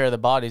 take care of the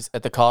bodies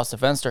at the cost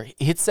of Finster.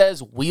 It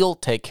says, we'll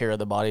take care of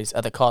the bodies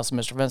at the cost of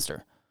Mr.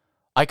 Finster.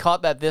 I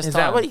caught that this Is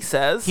time. that what he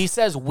says? He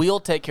says, we'll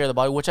take care of the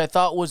body, which I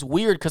thought was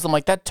weird because I'm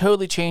like, that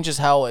totally changes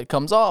how it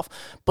comes off.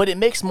 But it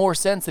makes more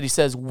sense that he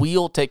says,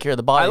 we'll take care of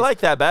the body. I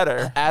like that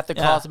better. At the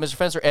cost of Mr.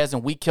 Fenster, as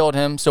in we killed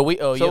him, so we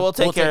owe you. So we'll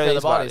take care of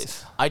these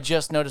bodies. I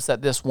just noticed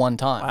that this one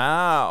time.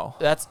 Wow.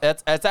 That's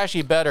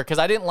actually better because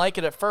I didn't like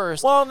it at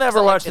first. Well, I'll never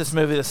So, like, watch this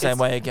movie the same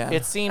way again.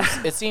 It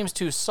seems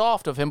too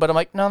soft of him, but I'm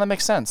like, no, that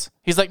makes sense.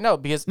 He's like, no,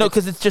 because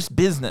it's just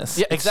business.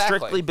 Yeah, It's exactly.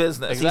 strictly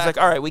business. He's Exactly.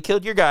 like, all right, we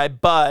killed your guy,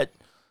 but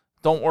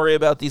don't worry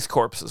about these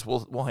corpses.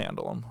 We'll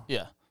handle them.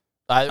 yeah.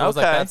 I was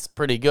like, Okay. that's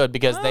pretty good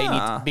because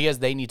Ah.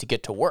 they need to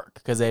get to work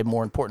because they have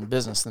more important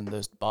business than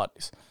those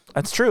bodies.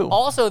 That's true.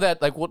 Also,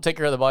 that like we'll take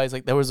care of the bodies.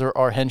 Like there was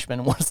our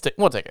henchman. We'll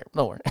take care. of them.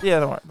 Don't worry.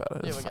 Yeah, don't worry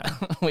about it. It's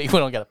fine. we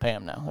don't got to pay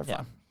him now. They're Yeah.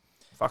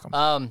 fine. Fuck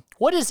them.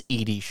 What is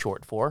Edie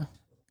short for?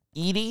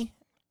 Edie?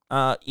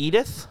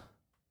 Edith?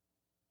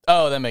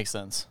 Oh, that makes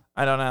sense.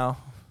 I don't know.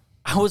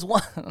 I was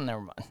one.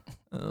 Never mind.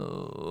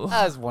 Oh.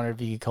 I was wondering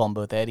if you could call them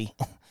both Eddie.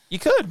 You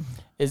could.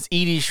 Is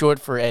Edie short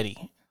for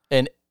Eddie,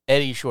 and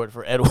Eddie short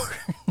for Edward?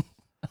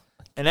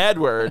 And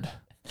Edward.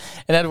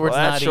 And Edward's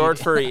Well, not that's short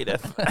Edie. for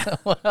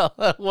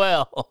Edith.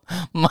 well,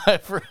 my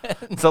friend.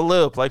 It's a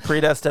loop, like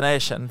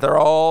predestination. They're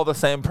all the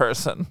same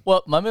person.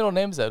 Well, my middle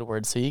name's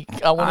Edward, so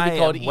I want to I be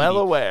called am Edie. well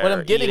aware, What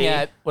I'm getting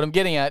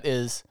Edie. at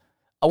is,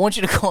 I want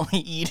you to call me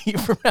Edie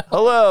from now.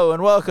 Hello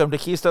and welcome to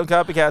Keystone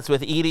Copycats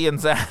with Edie and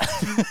Zach.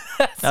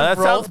 Now that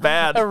sounds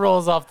bad. That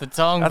rolls off the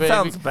tongue, That baby.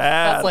 sounds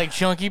bad. That's like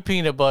chunky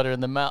peanut butter in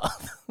the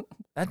mouth.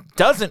 That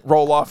doesn't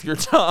roll off your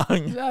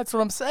tongue. That's what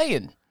I'm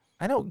saying.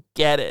 I don't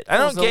get it. I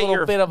don't It's a get little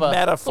your bit of a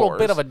metaphors. little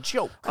bit of a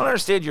joke. I don't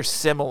understand your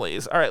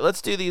similes. All right,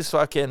 let's do these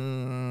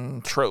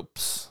fucking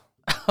tropes.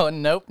 Oh,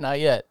 nope, not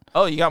yet.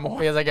 Oh, you got more?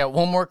 Because I got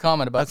one more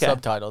comment about Okay.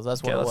 subtitles.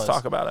 That's what Okay, it let's was.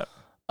 talk about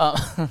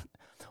it.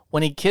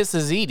 When he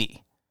kisses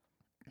Edie,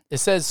 it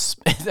says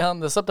on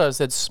the subtitle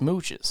said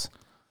smooches.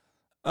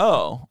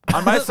 Oh,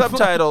 on my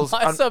subtitles,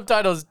 My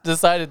subtitles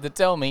decided to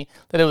tell me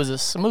that it was a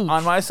smooch.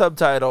 on my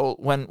subtitle,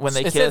 when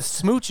they it says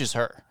kiss, smooches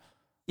her.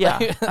 yeah,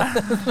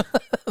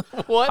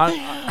 What?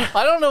 I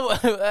don't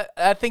know.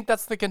 I think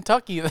that's the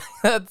Kentucky.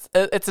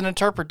 It's an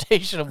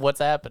interpretation of what's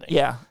happening.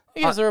 yeah.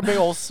 He gives her a big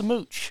old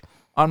smooch.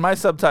 On my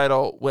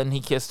subtitle, when he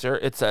kissed her,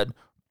 it said,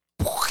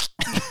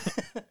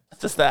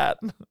 just that.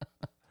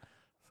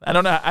 I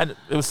don't know.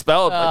 It was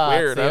spelled like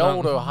weird. It's the I don't-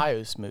 old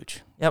Ohio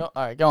smooch. Yep.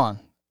 All right, go on.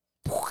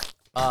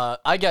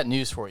 I got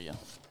news for you.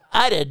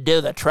 I didn't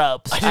do the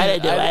tropes. I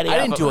didn't do any I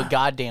of didn't do them. a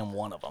goddamn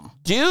one of them.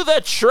 Do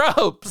the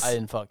tropes. I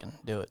didn't fucking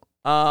do it.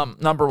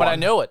 Number one. But I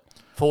know it.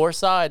 4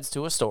 sides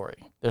to a story.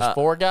 There's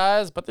 4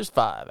 guys, but there's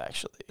 5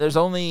 actually. There's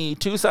only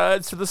 2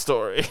 sides to the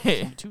story.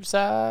 2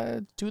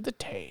 sides to the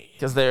tale.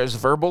 Because there's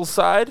Verbal's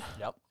side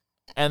Yep.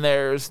 and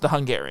there's the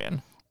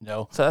Hungarian.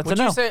 No. So that's Would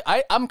a you no. say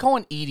I'm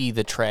calling Edie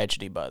the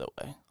tragedy, by the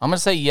way. I'm gonna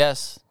say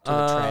yes to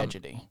the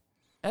tragedy.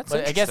 That's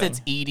But I guess it's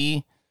interesting.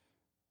 Edie.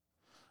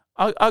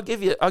 I'll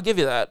give you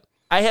that.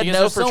 I had Because no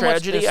there's for so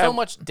tragedy. Much, there's so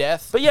much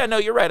death. But yeah, no,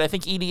 you're right. I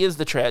think Edie is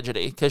the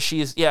tragedy because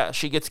she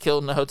gets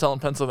killed in a hotel in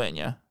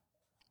Pennsylvania.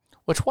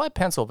 Which why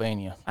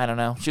Pennsylvania? I don't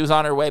know. She was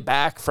on her way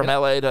back from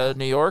LA to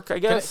New York, I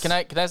guess. Can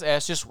I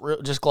ask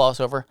just gloss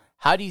over?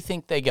 How do you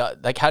think they got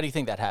how do you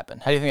think that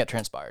happened? How do you think that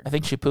transpired? I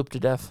think she pooped to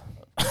death.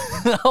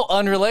 No,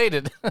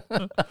 unrelated.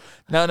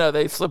 No,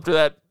 they slipped her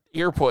that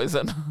ear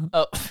poison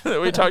Oh, that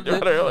we talked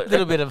about a earlier.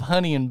 little bit of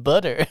honey and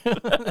butter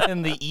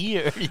in the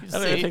ear. You I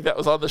don't even see? think that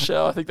was on the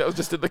show. I think that was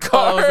just in the Oh,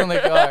 car. it was in the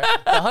car.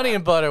 The honey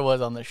and butter was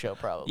on the show,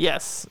 probably.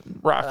 Yes,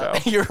 Rocco.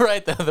 You're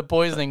right, though. The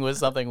poisoning was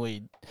something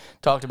we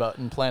talked about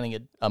in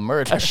planning a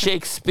murder. A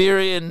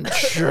Shakespearean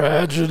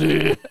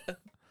tragedy.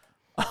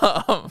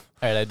 All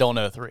right, I don't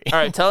know 3. All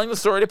right, telling the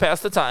story to pass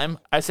the time.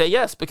 I say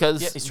yes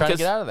because He's trying to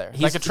get out of there.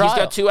 He's, Like a trial. He's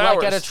got 2 hours.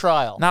 Like at a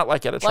trial. Not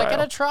like at a trial. Like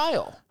at a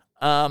trial.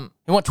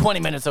 You want 20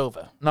 minutes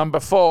over. Number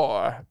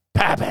 4,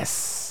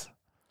 Pappas.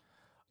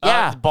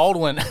 Yeah,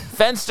 Baldwin.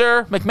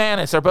 Fenster,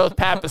 McManus are both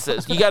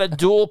Pappases. You got a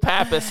dual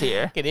Pappas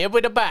here. Get in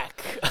with the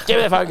back. Give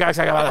me the fucking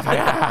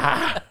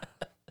motherfucker.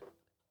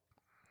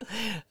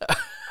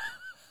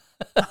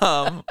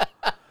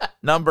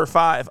 Number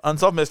 5,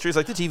 Unsolved Mysteries,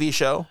 like the TV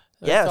show.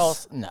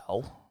 Yes.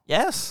 No.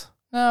 Yes.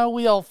 No,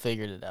 we all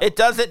figured it out. It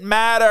doesn't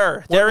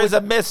matter. There was is a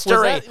that-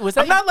 mystery. was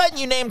that I'm not letting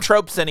you name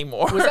tropes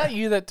anymore. Was that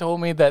you that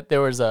told me that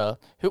there was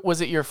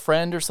was it your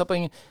friend or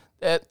something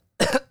that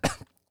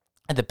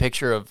had the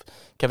picture of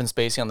Kevin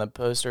Spacey on the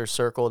poster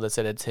circle that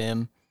said it's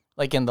him,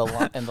 like in the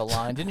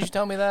line? Didn't you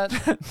tell me that?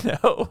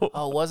 No.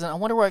 Oh, it wasn't. I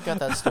wonder where I got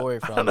that story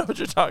from. I don't know what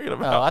you're talking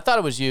about. Oh, I thought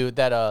it was you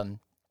that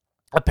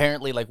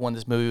apparently, like, when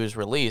this movie was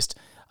released,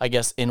 I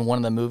guess in one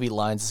of the movie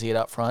lines, see it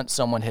out front,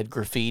 someone had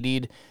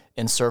graffitied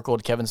and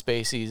circled Kevin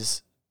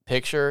Spacey's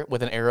picture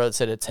with an arrow that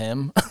said it's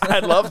him. I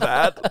love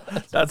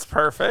that. That's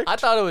perfect. I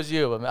thought it was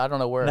you, but I don't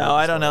know where. No,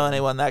 I don't know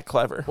anyone that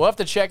clever. We'll have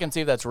to check and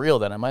see if that's real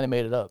then. I might have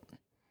made it up.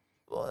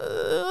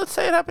 Let's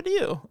say it happened to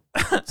you.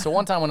 So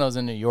one time when I was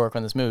in New York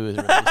when this movie was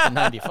released in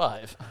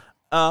 95.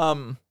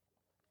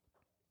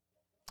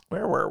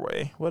 Where were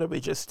we? What did we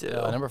just do?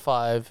 Number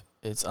 5,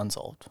 it's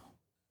Unsolved.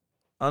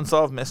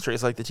 Unsolved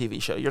Mysteries, like the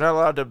TV show. You're not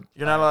allowed to.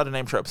 You're not allowed to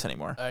name tropes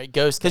anymore. All right,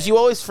 Ghost. Because you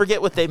always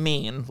forget what they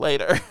mean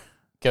later.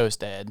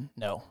 Ghost Dad.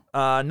 No.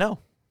 No.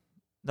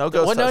 No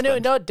ghost. Well,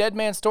 husband. no. Dead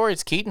man's story.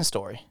 It's Keaton's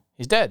story.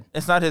 He's dead.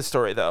 It's not his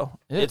story though.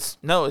 It's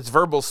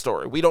Verbal's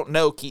story. We don't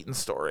know Keaton's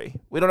story.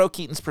 We don't know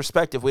Keaton's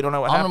perspective. We don't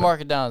know what I'm happened. gonna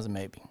mark it down as a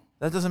maybe.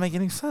 That doesn't make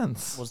any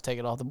sense. We'll just take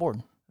it off the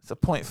board. It's a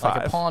 0.5.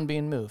 Like a pawn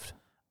being moved.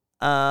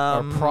 Or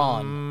a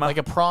prawn. Like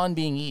a prawn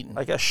being eaten.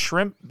 Like a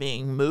shrimp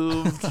being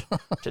moved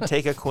to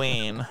take a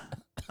queen.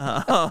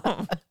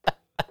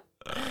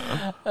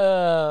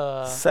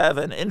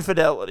 7.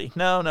 Infidelity.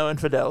 No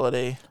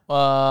infidelity.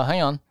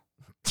 Hang on.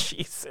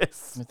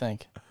 Jesus. Let me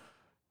think.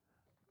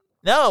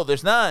 No,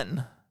 there's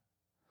none.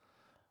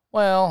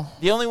 Well,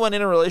 the only one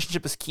in a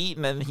relationship is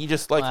Keaton, and he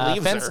just leaves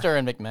Fenster her.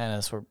 and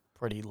McManus were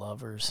pretty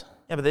lovers.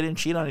 Yeah, but they didn't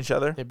cheat on each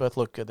other. They both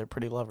look good. They're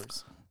pretty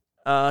lovers.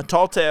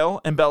 Tall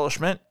tale,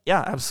 embellishment.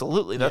 Yeah,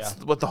 absolutely. That's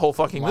what the whole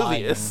fucking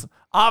movie is.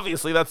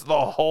 Obviously, that's the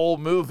whole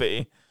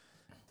movie.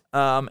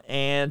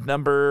 And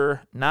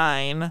number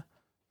 9.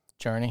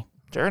 Journey.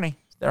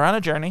 They're on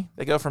a journey.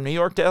 They go from New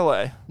York to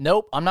L.A.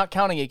 Nope, I'm not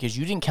counting it because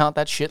you didn't count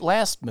that shit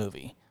last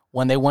movie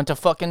when they went to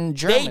fucking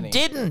Germany. They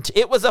didn't.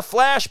 It was a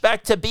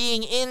flashback to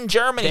being in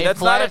Germany. That's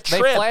not a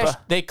trip.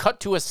 They cut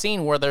to a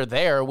scene where they're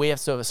there. We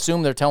have to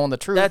assume they're telling the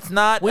truth. That's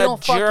not a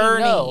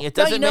journey. It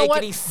doesn't make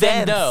any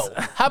sense. Then no.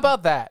 How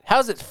about that? How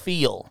does it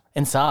feel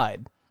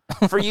inside?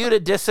 For you to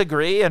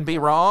disagree and be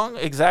wrong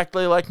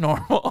exactly like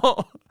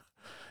normal.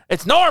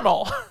 It's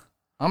normal.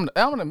 I'm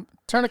gonna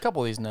turn a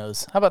couple of these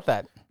no's. How about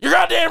that? You're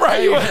goddamn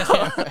right. You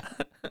will.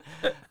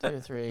 2,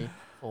 3,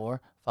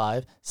 4,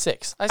 5,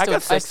 6. I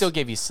got 6. I still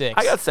gave you 6.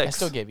 I got 6. I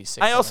still gave you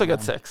 6. I also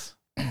got 6.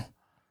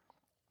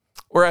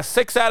 We're a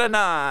 6 out of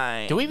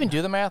 9. Did we even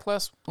do the math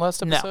last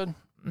episode?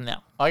 No.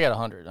 I got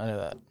 100. I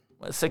know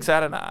that. 6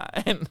 out of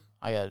 9.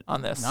 I got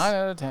on this 9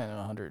 out of 10,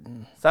 100.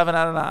 7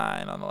 out of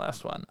 9 on the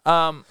last one.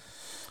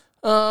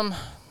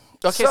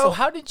 Okay, so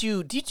how did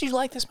you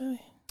like this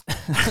movie?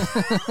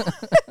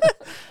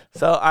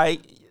 So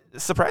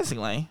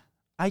surprisingly,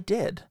 I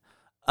did.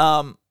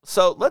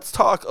 So let's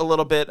talk a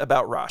little bit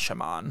about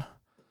Rashomon.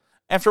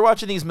 After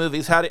watching these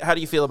movies, how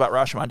do you feel about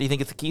Rashomon? Do you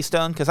think it's a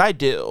keystone? Because I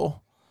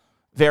do,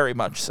 very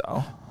much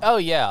so. Oh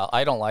yeah,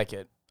 I don't like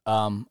it.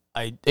 100%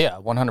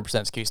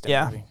 it's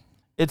keystone movie.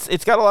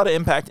 It's got a lot of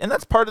impact, and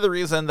that's part of the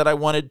reason that I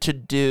wanted to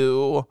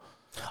do.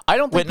 I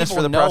don't think Witness people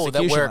for the know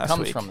prosecution that where it last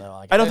comes week. from though.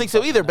 Like, I don't think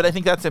so either, but I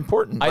think that's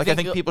important. I think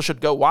think people should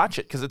go watch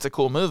it because it's a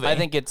cool movie. I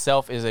think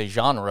itself is a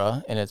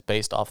genre and it's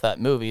based off that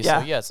movie.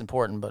 Yeah. So yeah, it's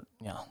important, but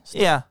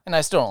still. Yeah. And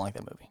I still don't like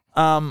that movie.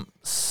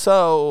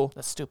 So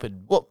That's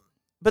stupid. well,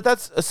 but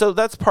that's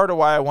part of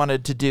why I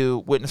wanted to do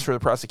Witness for the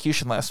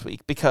Prosecution last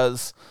week,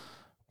 because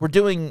we're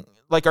doing,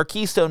 like, our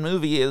keystone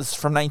movie is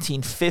from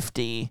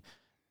 1950,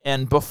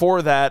 and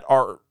before that,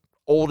 our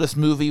oldest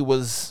movie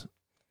was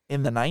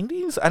in the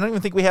 90s. I don't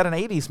even think we had an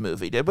 80s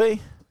movie, did we? Let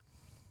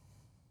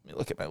me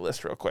look at my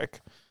list real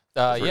quick.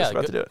 Yeah,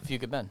 about to do it. Few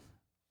Good Men.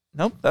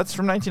 Nope, that's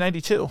from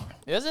 1992.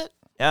 Is it?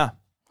 Yeah.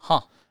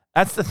 Huh.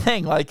 That's the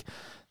thing. Like,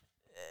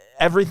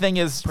 everything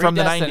is from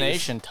the 90s.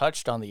 Predestination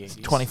touched on the 80s.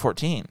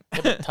 2014.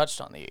 It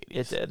touched on the 80s.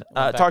 It did. Went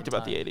back Talked in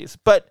about time. the 80s.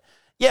 But,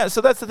 yeah, so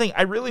that's the thing.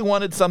 I really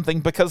wanted something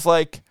because,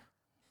 like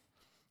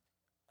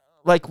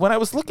when I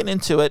was looking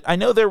into it, I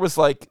know there was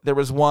a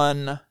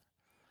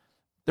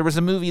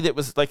movie that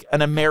was like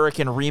an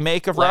American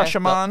remake of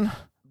Rashomon.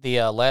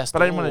 The last,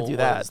 but I didn't want to do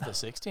that.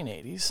 Was the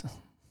 1680s.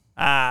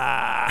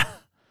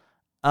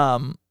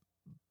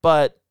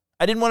 But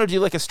I didn't want to do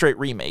like a straight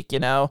remake,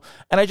 And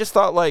I just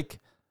thought, like,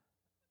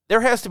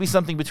 there has to be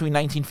something between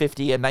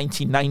 1950 and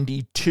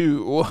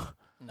 1992.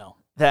 No.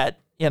 That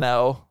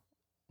No.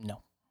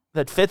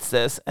 that fits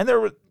this, and there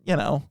were,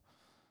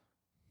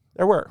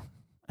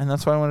 and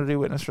that's why I wanted to do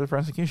Witness for the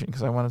Prosecution,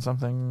 because I wanted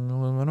something a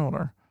little bit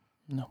older.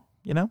 No.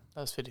 That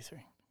was 53.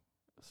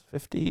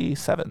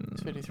 57.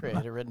 It's 53. I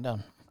had it written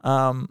down.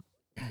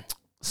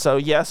 So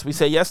yes, we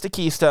say yes to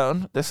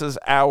Keystone. This is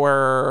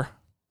our.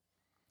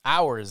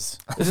 This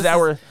is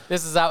our.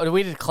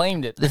 We just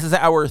claimed it. This is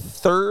our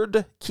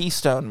 3rd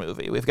Keystone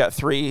movie. We've got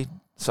 3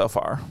 so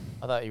far.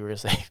 I thought you were going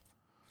to say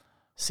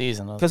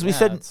season. Because we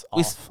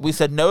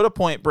said no to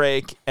Point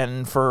Break,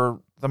 and for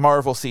the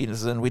Marvel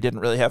season, we didn't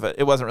really have it.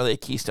 It wasn't really a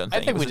Keystone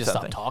thing. I think we just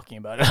stopped talking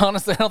about it.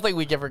 Honestly, I don't think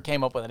we ever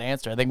came up with an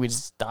answer. I think we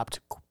just stopped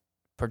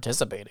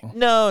participating.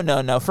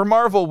 No. For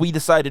Marvel, we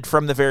decided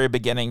from the very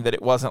beginning that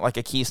it wasn't like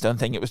a Keystone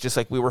thing. It was just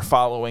like we were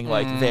following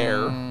like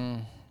their.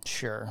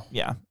 Sure.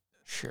 Yeah.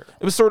 Sure.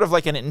 It was sort of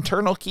like an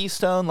internal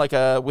Keystone, like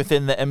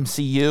within the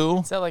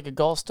MCU. Is that like a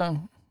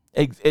gallstone?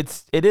 It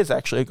is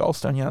actually a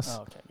gallstone. Yes.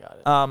 Oh, okay, got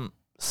it.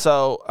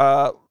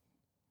 So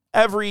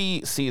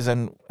every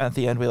season at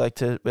the end we like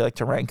to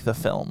rank the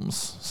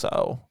films.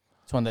 So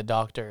it's when the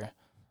doctor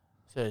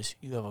says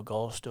you have a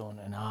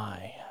gallstone and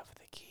I have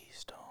the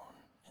keystone,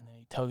 and then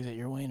he tugs at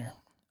your wiener.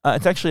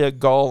 It's actually a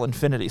gall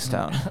infinity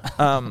stone.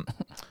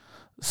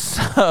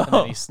 So and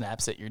then he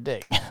snaps at your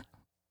dick,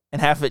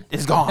 and half it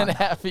is gone. and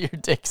half of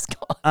your dick's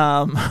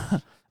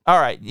gone. All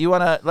right, you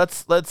wanna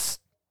let's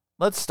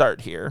let's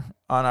start here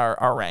on our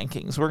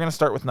rankings. We're gonna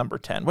start with number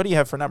 10. What do you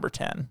have for number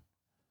 10?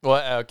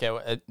 Well,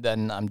 okay,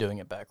 then I'm doing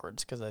it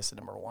backwards because I said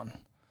number 1.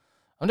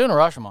 I'm doing a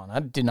Rashomon. I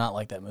did not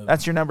like that movie.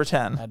 That's your number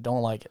 10. I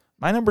don't like it.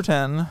 My number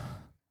 10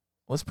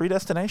 was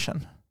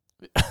Predestination.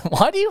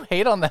 Why do you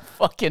hate on that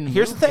fucking movie?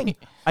 Here's the thing.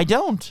 I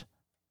don't.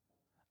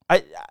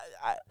 I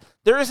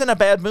there isn't a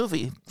bad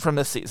movie from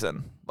this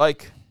season.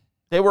 Like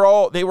they were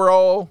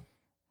all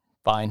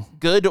Fine.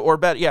 good or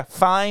better. Yeah,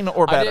 fine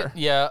or better.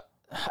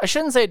 I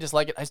shouldn't say I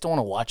dislike it. I just don't want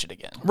to watch it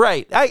again.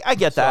 Right. I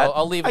get that. So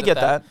I'll leave it I at get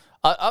that.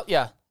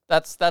 Yeah,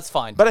 that's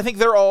fine. But I think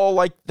they're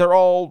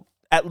all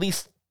at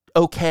least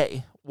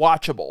okay,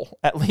 watchable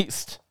at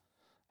least.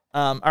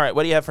 All right,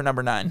 what do you have for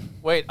number 9?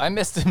 Wait, I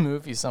missed a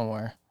movie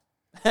somewhere.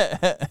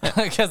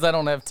 Because I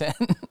don't have 10.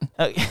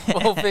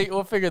 Okay.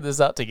 We'll figure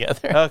this out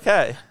together.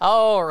 Okay.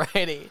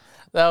 Alrighty.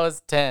 That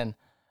was 10.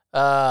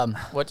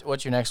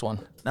 What's your next one?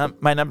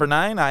 My number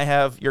 9, I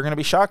have, you're going to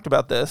be shocked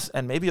about this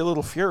and maybe a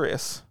little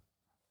furious.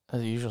 The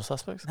Usual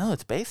Suspects? No,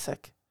 it's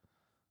Basic.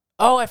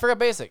 Oh, I forgot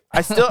Basic.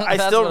 I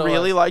still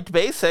really liked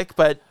Basic,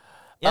 but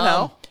you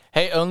know.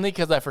 Hey, only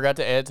because I forgot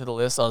to add it to the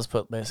list, I'll just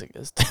put Basic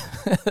as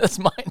that's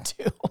mine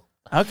too.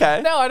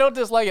 Okay. No, I don't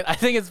dislike it. I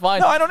think it's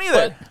fine. No, I don't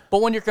either.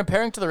 But when you're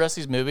comparing to the rest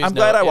of these movies, I'm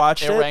glad I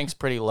watched it. It ranks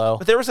pretty low.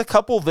 But there was a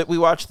couple that we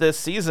watched this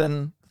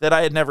season that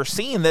I had never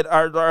seen that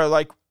are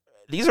like,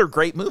 these are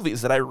great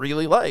movies that I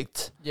really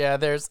liked. Yeah,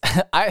 there's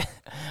I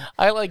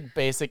like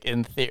Basic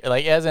in theory,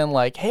 like as in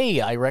like,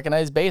 hey, I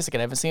recognize Basic and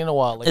I haven't seen it in a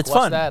while. Like, It's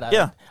what's fun. that?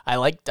 Yeah. I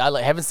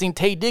haven't seen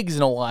Taye Diggs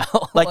in a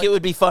while. Like, it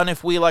would be fun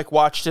if we like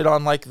watched it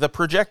on like the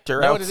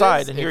projector know what it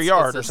outside is? in your It's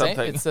yard the or same-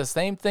 something. It's the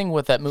same thing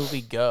with that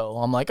movie Go.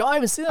 I'm like, oh, I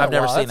haven't seen that. I've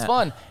never in a while. seen That's it.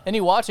 fun. And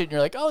you watch it and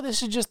you're like, oh,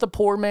 this is just a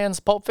poor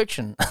man's Pulp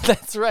Fiction.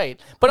 That's right.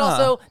 But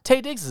also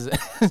Taye Diggs is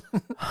it.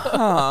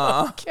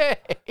 Okay.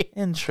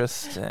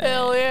 Interesting.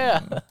 Hell yeah.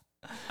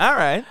 All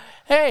right.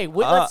 Hey,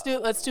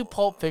 let's do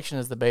Pulp Fiction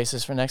as the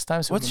basis for next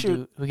time. So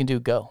we can do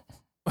Go.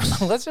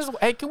 Can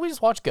we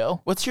just watch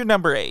Go? What's your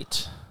number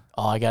 8?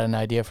 Oh, I got an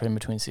idea for In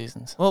Between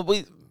Seasons. Well,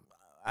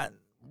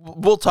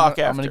 we'll talk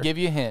after. I'm going to give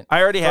you a hint.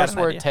 I already had First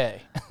an word, idea.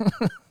 Tay.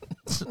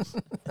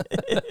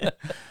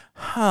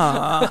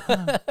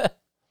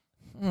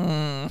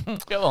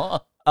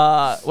 Go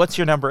on. What's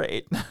your number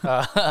 8?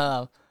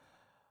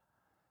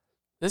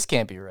 This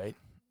can't be right.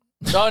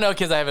 Oh no,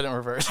 because I have it in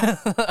reverse.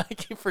 I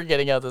keep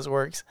forgetting how this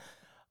works.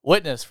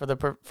 Witness for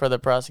the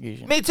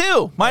prosecution. Me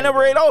too. My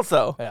number 8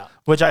 also. Yeah.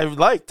 Which I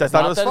liked. I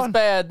thought it was Not that fun. it's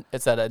bad.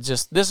 It's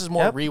that this is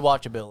more Yep.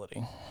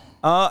 rewatchability.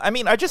 I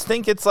mean, I just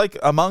think it's like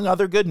among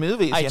other good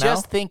movies. I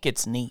just think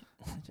it's neat.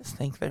 I just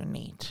think they're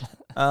neat.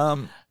 All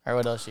right,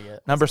 what else you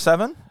get? Number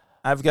 7,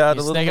 I've got a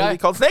little Snake movie Eye?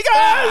 called Snake Eyes.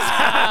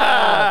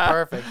 Ah,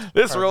 perfect.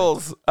 This Perfect.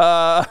 rules.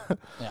 Yeah.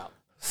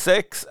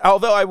 6.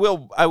 Although I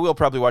will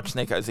probably watch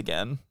Snake Eyes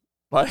again,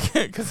 like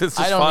because it's just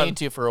I don't fun. need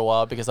to for a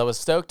while because I was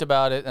stoked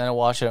about it and I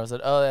watched it. I was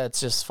like, oh, that's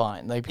just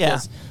fine. Like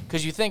because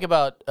you think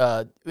about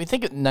we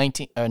think of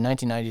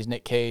 1990s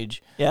Nick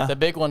Cage. Yeah. The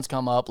big ones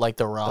come up like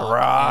The Rock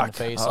Rock. and The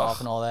Face Off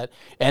and all that.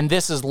 And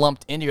this is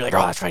lumped into. You're like, oh,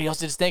 that's right. He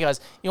also did Snake Eyes.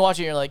 You watch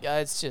it, you're like,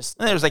 it's just.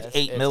 And there's like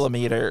it's-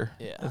 8mm.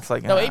 Yeah. It's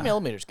like no,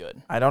 8mm is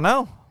good. I don't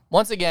know.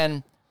 Once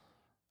again.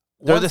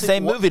 They're the once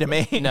same movie to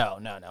me. No.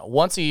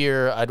 Once a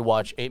year, I'd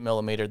watch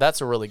 8mm.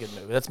 That's a really good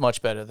movie. That's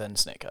much better than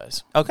Snake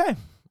Eyes. Okay.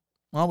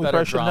 Well, we Better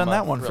probably should have done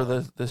drama, that one for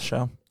really. this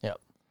show.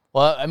 Yep.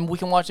 Well, I mean, we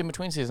can watch In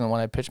Between Season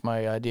when I pitch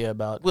my idea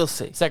about. We'll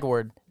see. Second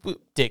word,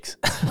 dicks.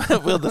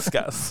 We'll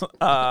discuss.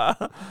 I'm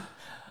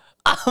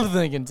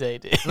thinking Tay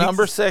Diggs.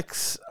 Number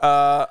 6,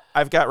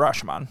 I've got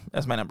Rashomon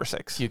as my number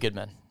 6. Few Good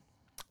Men.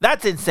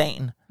 That's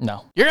insane.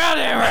 No. You're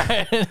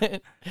goddamn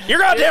right. You're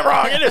goddamn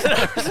wrong. It is.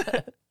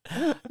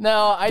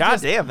 No, I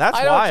just. Goddamn, that's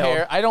I don't wild.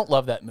 care. I don't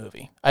love that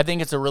movie. I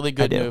think it's a really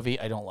good do. movie.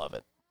 I don't love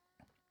it.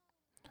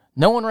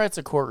 No one writes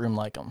a courtroom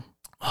like him.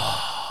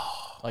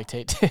 Like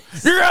Tay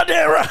Diggs. You're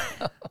goddamn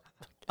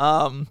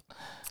right.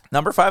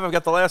 Number 5, I've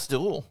got The Last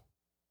Duel.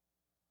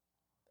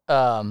 What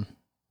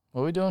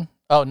are we doing?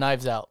 Oh,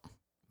 Knives Out.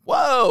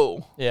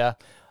 Whoa. Yeah.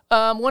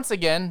 Once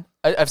again,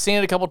 I've seen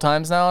it a couple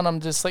times now, and I'm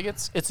just like,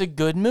 it's a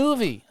good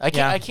movie. I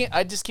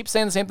just keep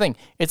saying the same thing.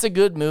 It's a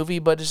good movie,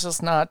 but it's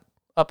just not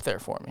up there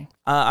for me.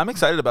 I'm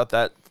excited about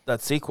that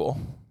sequel.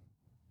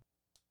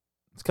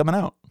 It's coming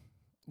out.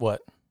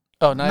 What?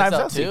 Oh, Knives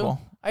Out 2?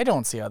 sequel. I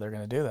don't see how they're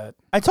gonna do that.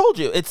 I told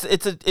you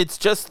it's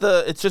just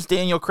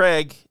Daniel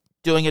Craig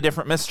doing a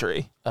different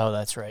mystery, Oh,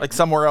 that's right. like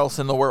somewhere else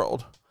in the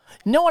world.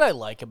 You know what I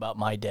like about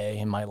my day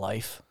in my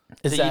life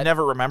is That you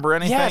never remember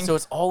anything. yeah. So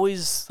it's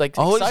always like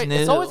Always exciting.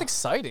 It's new. always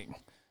exciting.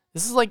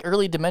 This is like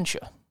early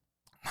dementia.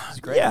 It's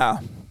great. Yeah,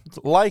 it's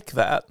like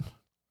that.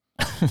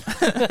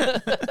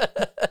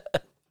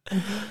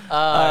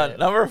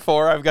 Number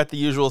 4, I've got The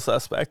Usual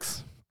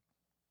Suspects.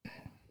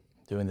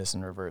 Doing this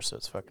in reverse, so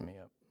it's fucking me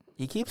up.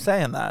 You keep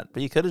saying that,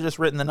 but you could have just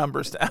written the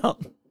numbers down.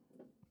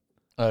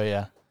 Oh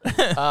yeah.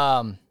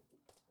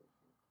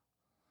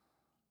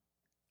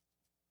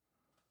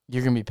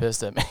 You're gonna be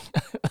pissed at me.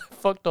 I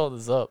fucked all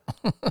this up.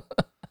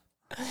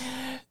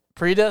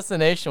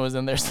 Predestination was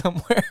in there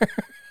somewhere.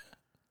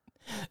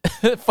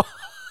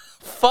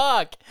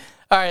 Fuck.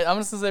 All right, I'm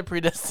just gonna say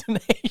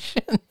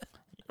Predestination.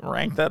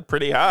 Rank that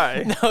pretty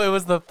high. No, it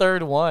was the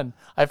third one.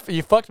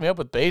 You fucked me up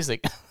with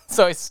Basic,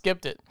 so I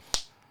skipped it.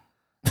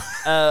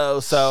 Oh,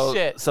 so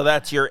Shit. so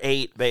that's your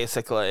 8,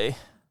 basically.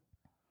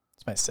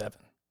 It's my 7.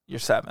 You're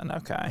 7,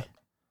 okay.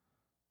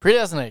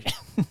 Predestination.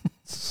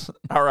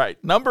 All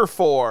right, number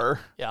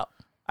 4. Yeah.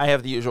 I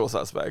have The Usual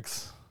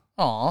Suspects.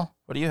 Aw.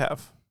 What do you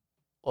have?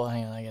 Well,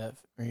 hang on. I gotta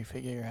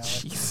refigure how it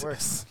works.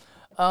 Jesus.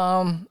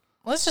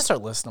 Let's just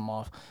start listing them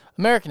off.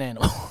 American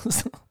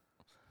Animals.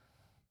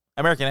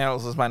 American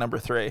Animals is my number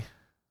 3.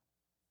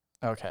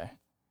 Okay.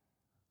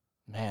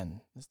 Man,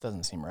 this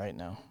doesn't seem right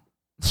now.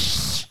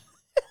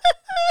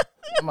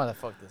 I might have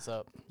fucked this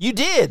up. You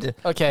did.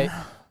 Okay,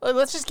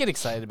 let's just get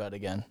excited about it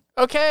again.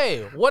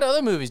 Okay, what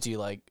other movies do you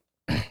like?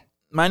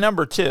 My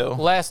number 2.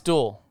 Last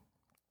Duel.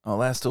 Oh,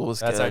 Last Duel was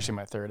That's good. actually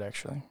my third,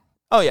 actually.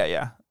 Oh,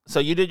 yeah. So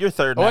you did your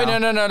third Oh, now.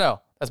 wait,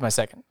 no. That's my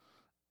second.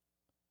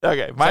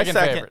 Okay, my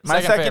second favorite.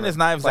 my second favorite. is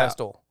Knives Last Out.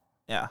 Duel.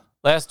 Yeah.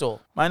 Last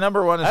Duel. My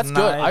number 1 is That's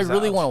Knives good. I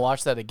really Out. want to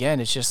watch that again.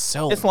 It's just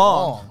so It's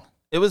long.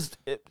 It was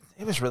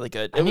really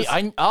good.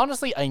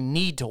 Honestly, I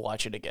need to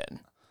watch it again.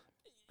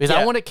 Because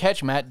I want to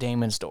catch Matt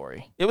Damon's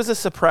story It was a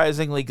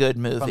surprisingly good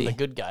movie. from the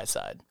good guy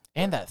side.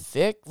 And that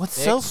thick, What's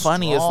so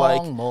funny is strong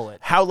like mullet.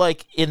 how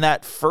like in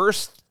that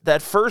first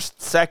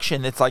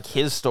section it's like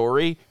his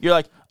story. You're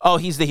like, oh,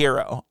 he's the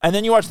hero, and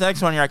then you watch the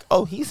next one, and you're like,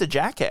 oh, he's a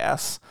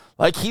jackass.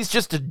 Like he's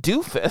just a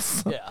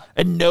doofus. Yeah.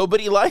 And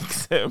nobody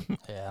likes him.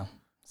 Yeah.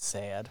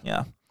 Sad.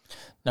 Yeah.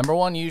 Number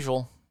 1,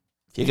 Usual.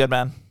 You good,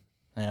 man?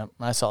 Yeah,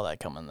 I saw that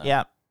coming though.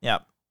 Yeah.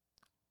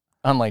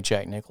 Unlike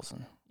Jack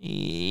Nicholson.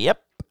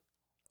 Yep.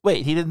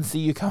 Wait, he didn't see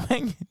you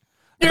coming?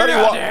 You're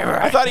goddamn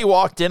right. I thought he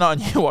walked in on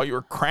you while you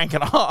were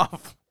cranking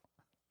off.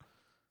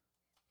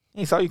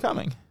 He saw you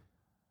coming.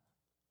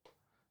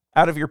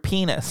 Out of your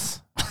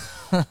penis.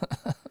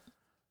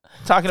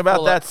 Talking about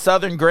Full that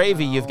southern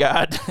gravy you've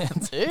got.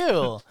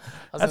 Ew.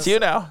 That's you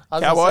now, I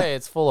was cowboy. gonna say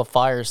it's full of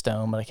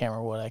Firestone, but I can't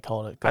remember what I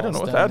called it. I don't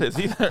know what that is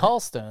either.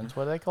 Gallstones.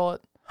 What do they call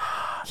it?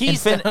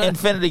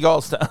 Infinity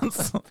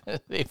Gallstones.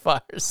 The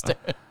Firestone.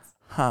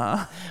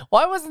 Huh?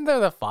 Why wasn't there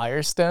the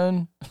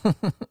Firestone?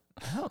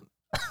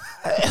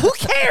 Who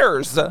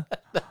cares?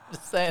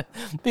 Just saying,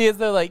 because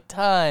they're like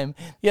time,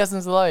 the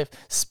essence of life,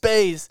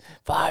 space,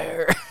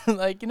 fire.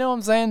 Like, you know what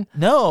I'm saying?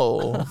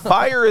 No,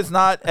 fire is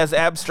not as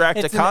abstract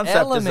It's a an concept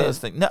as element. those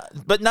things. No,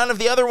 but none of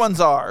the other ones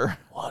are.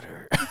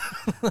 Water.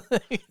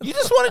 You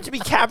just want it to be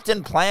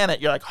Captain Planet.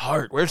 You're like,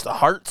 heart. Where's the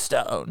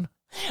Heartstone?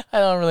 I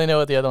don't really know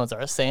what the other ones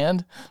are.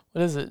 Sand?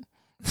 What is it?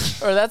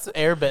 Or that's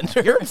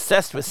Airbender. You're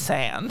obsessed with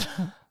sand.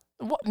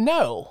 What?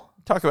 No.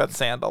 Talk about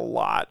sand a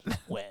lot.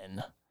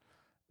 When?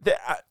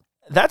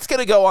 That's going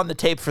to go on the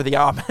tape for the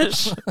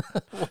Amish.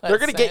 They're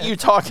going to get you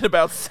talking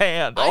about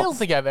sand. I don't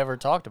think I've ever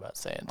talked about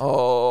sand.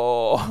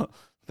 Oh,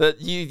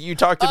 you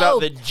talked about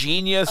the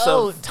genius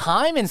of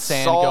time and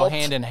sand salt. go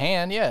hand in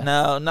hand. Yeah.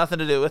 No, nothing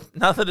to do with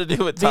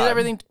Because time.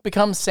 everything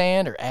becomes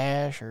sand or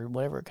ash or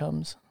whatever it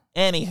comes.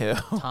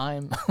 Anywho,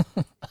 Time.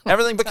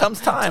 everything becomes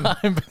time.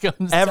 Time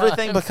becomes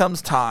Everything time.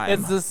 becomes time.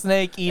 It's the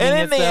snake eating and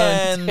in its the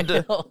own end,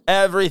 tail.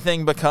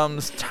 everything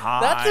becomes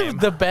time.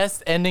 That's the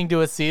best ending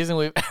to a season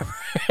we've ever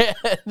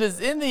had. Is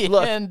in the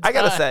Look, end, I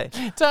gotta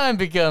time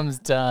becomes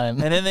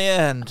time. And in the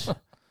end,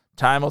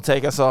 time will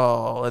take us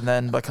all and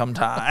then become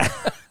time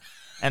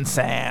and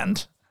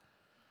sand.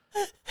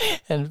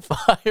 And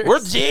fire. We're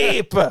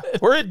deep.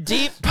 We're a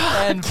deep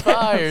And podcast.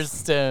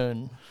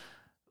 Firestone.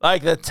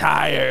 Like the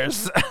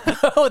tires.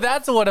 Oh,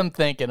 that's what I'm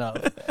thinking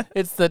of.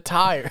 It's the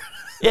tire.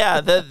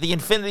 Yeah, the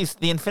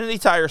Infinity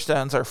Tire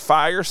Stones are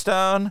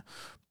Firestone,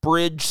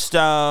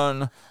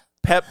 Bridgestone,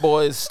 Pep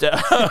Boys Stone,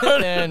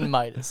 And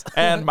Midas.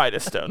 and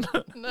Midas Stone.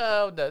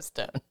 No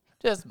stone.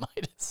 Just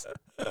Midas.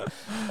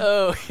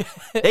 Oh,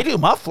 They do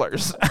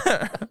mufflers.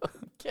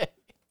 okay.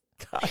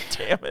 God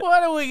damn it.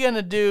 What are we going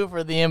to do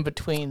for the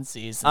in-between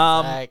season,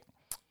 Zach?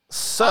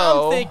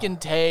 So I'm thinking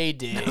Tay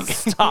Dig.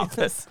 stop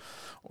it.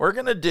 We're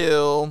gonna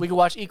do. We could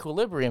watch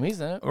Equilibrium.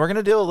 He's in it. We're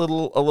gonna do a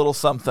little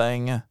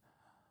something,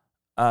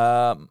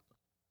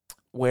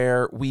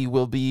 where we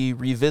will be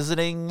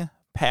revisiting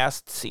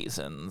past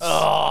seasons.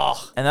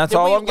 Oh, And that's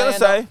all I'm gonna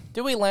say.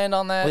 Did we land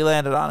on that? We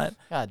landed on it,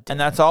 God damn. and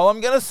that's all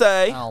I'm gonna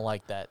say. I don't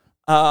like that.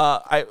 We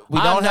I'm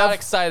don't not have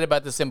excited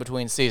about this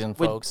in-between season,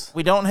 folks.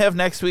 we don't have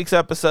next week's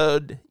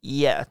episode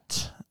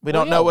yet. We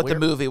don't know what the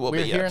movie will be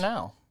We're yet. here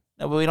now.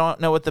 No, but we don't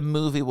know what the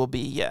movie will be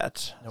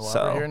yet. You know why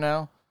So we're here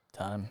now?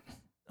 Time.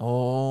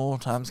 oh,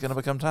 time's gonna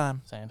become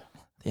time. Sand.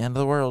 The end of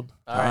the world.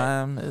 All right.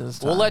 Time is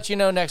time. We'll let you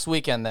know next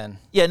weekend then.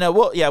 Yeah, no,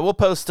 we'll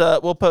post Or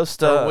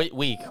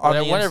week. on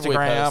the Whenever we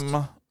post.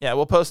 Instagram. Yeah,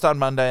 we'll post on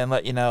Monday and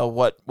let you know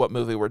what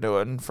movie we're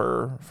doing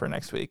for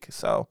next week.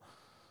 So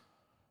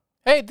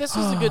Hey, this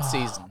was a good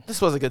season.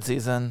 this was a good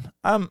season.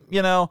 I thought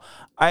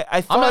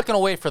I'm not going to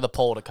wait for the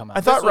poll to come out.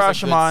 I thought This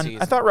was a good Rashomon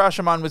season. I thought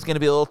Rashomon was going to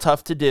be a little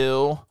tough to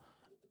do,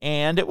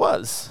 and it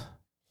was.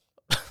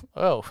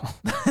 Oh.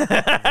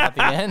 At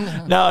the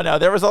end? No,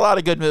 there was a lot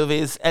of good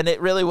movies, and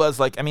it really was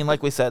like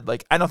we said,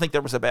 like I don't think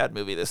there was a bad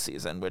movie this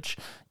season, which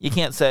you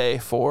can't say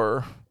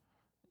for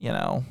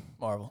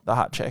Marvel. the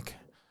hot chick.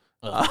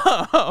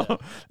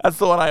 That's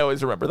the one I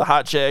always remember. The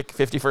hot chick,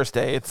 50 First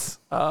Dates.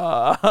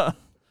 Yeah.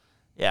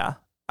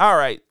 All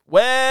right.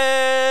 Well,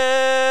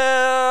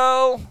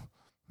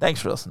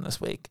 thanks for listening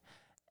this week.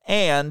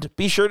 And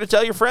be sure to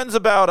tell your friends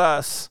about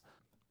us.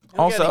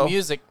 Also,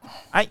 music.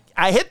 I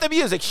hit the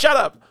music. Shut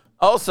up.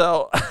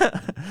 Also,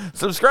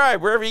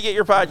 subscribe wherever you get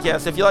your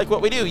podcasts. If you like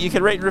what we do, you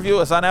can rate and review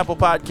us on Apple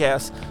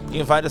Podcasts. You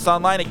can find us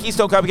online at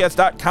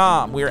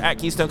KeystoneCopycats.com. We are at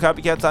Keystone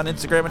Copycats on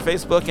Instagram and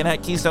Facebook, and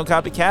at Keystone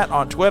Copycat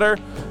on Twitter.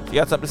 If you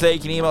got something to say, you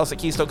can email us at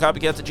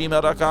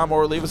KeystoneCopycats@gmail.com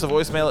or leave us a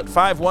voicemail at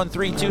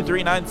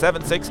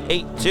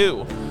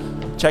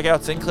 513-239-7682. Check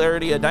out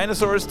Sinclarity, A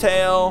Dinosaur's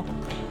Tale.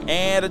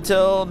 And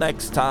until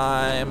next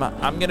time,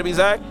 I'm going to be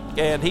Zach,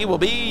 and he will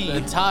be...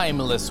 The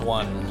timeless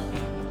one.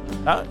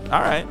 All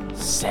right.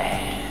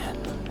 Sam.